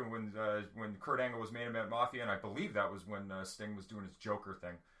 basically when Kurt Angle was main event Mafia, and I believe that was when Sting was doing his Joker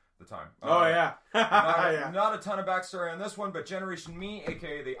thing at the time. Not a ton of backstory on this one, but Generation Me,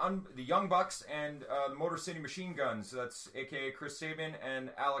 aka the Young Bucks, and the Motor City Machine Guns. That's aka Chris Sabin and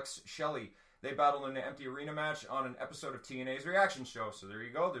Alex Shelley. They battled in an empty arena match on an episode of TNA's reaction show. So there you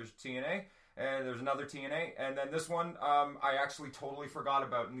go. There's TNA, and there's another TNA, and then this one I actually totally forgot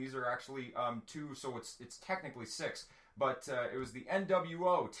about. And these are actually 2, so it's technically 6. But it was the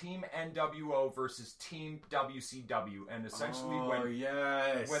NWO, Team NWO versus Team WCW. And essentially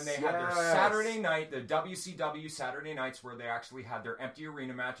when they had their Saturday night, the WCW Saturday nights, where they actually had their empty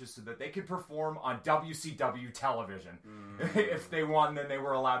arena matches so that they could perform on WCW television. If they won, then they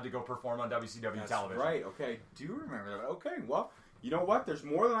were allowed to go perform on WCW television. Right, okay. Do you remember that? Okay, well, you know what? There's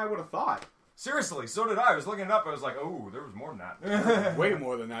more than I would have thought. Seriously, so did I. I was looking it up. I was like, oh, there was more than that. Way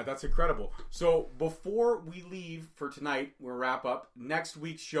more than that. That's incredible. So before we leave for tonight, we'll wrap up. Next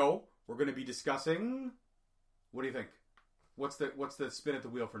week's show, we're going to be discussing... What do you think? What's the spin at the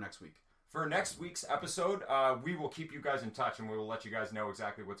wheel for next week? For next week's episode, we will keep you guys in touch, and we will let you guys know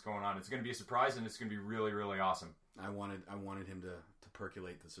exactly what's going on. It's going to be a surprise, and it's going to be really, really awesome. I wanted him to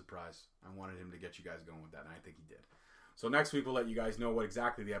percolate the surprise. I wanted him to get you guys going with that, and I think he did. So next week we'll let you guys know what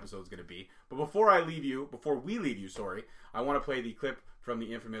exactly the episode is going to be. But before we leave you, I want to play the clip from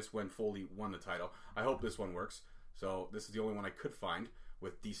the infamous when Foley won the title. I hope this one works. So this is the only one I could find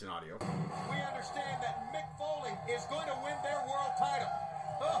with decent audio. We understand that Mick Foley is going to win their world title.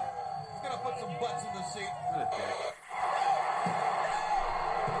 Oh, he's going to put some butts in the seat. What a dick.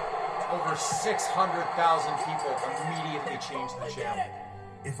 Over 600,000 people immediately changed the channel.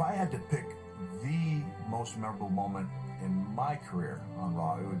 If I had to pick the most memorable moment in my career on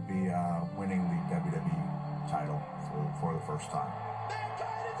Raw, it would be winning the WWE title for the first time.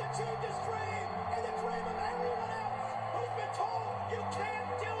 Mankind has achieved his dream and the dream of everyone else who's been told you can't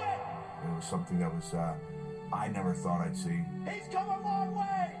do it. It was something that was I never thought I'd see. He's come a long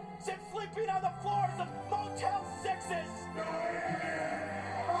way since sleeping on the floors of Motel 6s.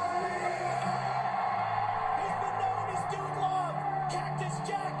 He's been known as Dude Love, Cactus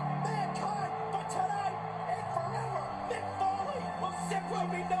Jack, Mankind, but tonight and forever, Mick Foley will simply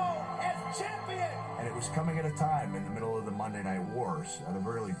be known as champion. And it was coming at a time in the middle of the Monday Night Wars, at a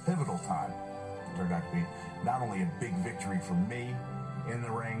really pivotal time. It turned out to be not only a big victory for me in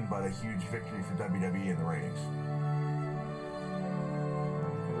the ring, but a huge victory for WWE in the ratings.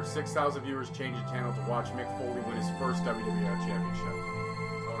 Over 6,000 viewers changed the channel to watch Mick Foley win his first WWF Championship.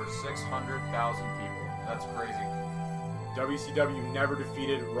 Over 600,000 people. That's crazy. WCW never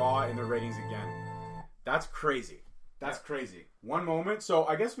defeated Raw in the ratings again. That's crazy. That's crazy. One moment. So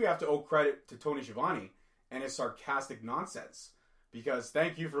I guess we have to owe credit to Tony Schiavone and his sarcastic nonsense. Because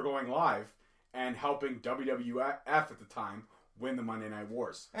thank you for going live and helping WWF at the time win the Monday Night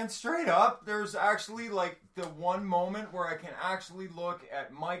Wars. And straight up, there's actually like the one moment where I can actually look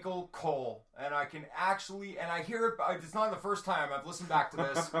at Michael Cole and I can actually, and I hear it, it's not the first time I've listened back to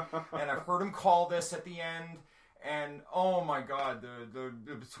this and I've heard him call this at the end. And oh my God, the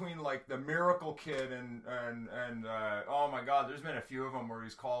between like the Miracle Kid and oh my God, there's been a few of them where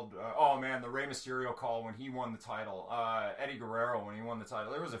he's called. Oh man, the Rey Mysterio call when he won the title. Eddie Guerrero when he won the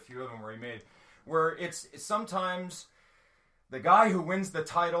title. There was a few of them where he made where it's sometimes the guy who wins the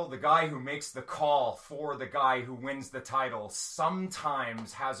title, the guy who makes the call for the guy who wins the title,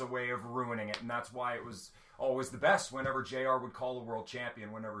 sometimes has a way of ruining it, and that's why it was always the best whenever JR would call a world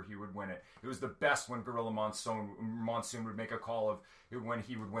champion whenever he would win it. It was the best when Gorilla Monsoon would make a call of when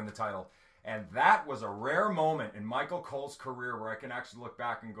he would win the title. And that was a rare moment in Michael Cole's career where I can actually look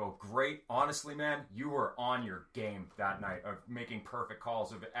back and go, great, honestly, man, you were on your game that night of making perfect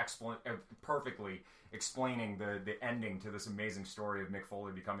calls, of perfectly explaining the ending to this amazing story of Mick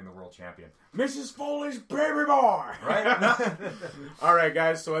Foley becoming the world champion. Mrs. Foley's baby boy! Right? All right,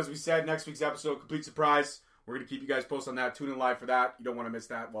 guys, so as we said, next week's episode, complete surprise. We're going to keep you guys posted on that. Tune in live for that. You don't want to miss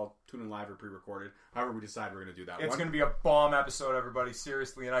that. Well, tune in live or pre-recorded. However we decide we're going to do that. It's going to be a bomb episode, everybody.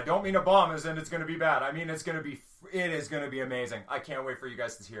 Seriously. And I don't mean a bomb as in it's going to be bad. I mean it is going to be amazing. I can't wait for you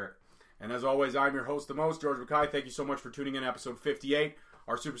guys to hear it. And as always, I'm your host, the most, George Mackay. Thank you so much for tuning in episode 58.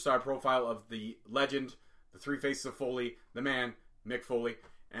 Our superstar profile of the legend, the three faces of Foley, the man, Mick Foley,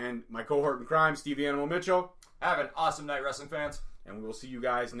 and my cohort in crime, Steve the Animal Mitchell. Have an awesome night, wrestling fans. And we will see you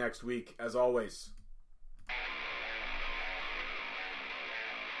guys next week, as always.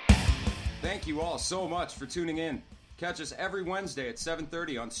 Thank you all so much for tuning in. Catch us every Wednesday at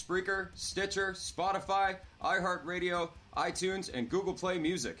 7:30 on Spreaker, Stitcher, Spotify, iHeartRadio, iTunes, and Google Play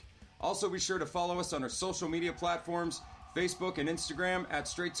Music. Also be sure to follow us on our social media platforms, Facebook and Instagram at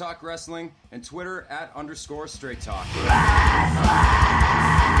Straight Talk Wrestling, and Twitter at _Straight Talk.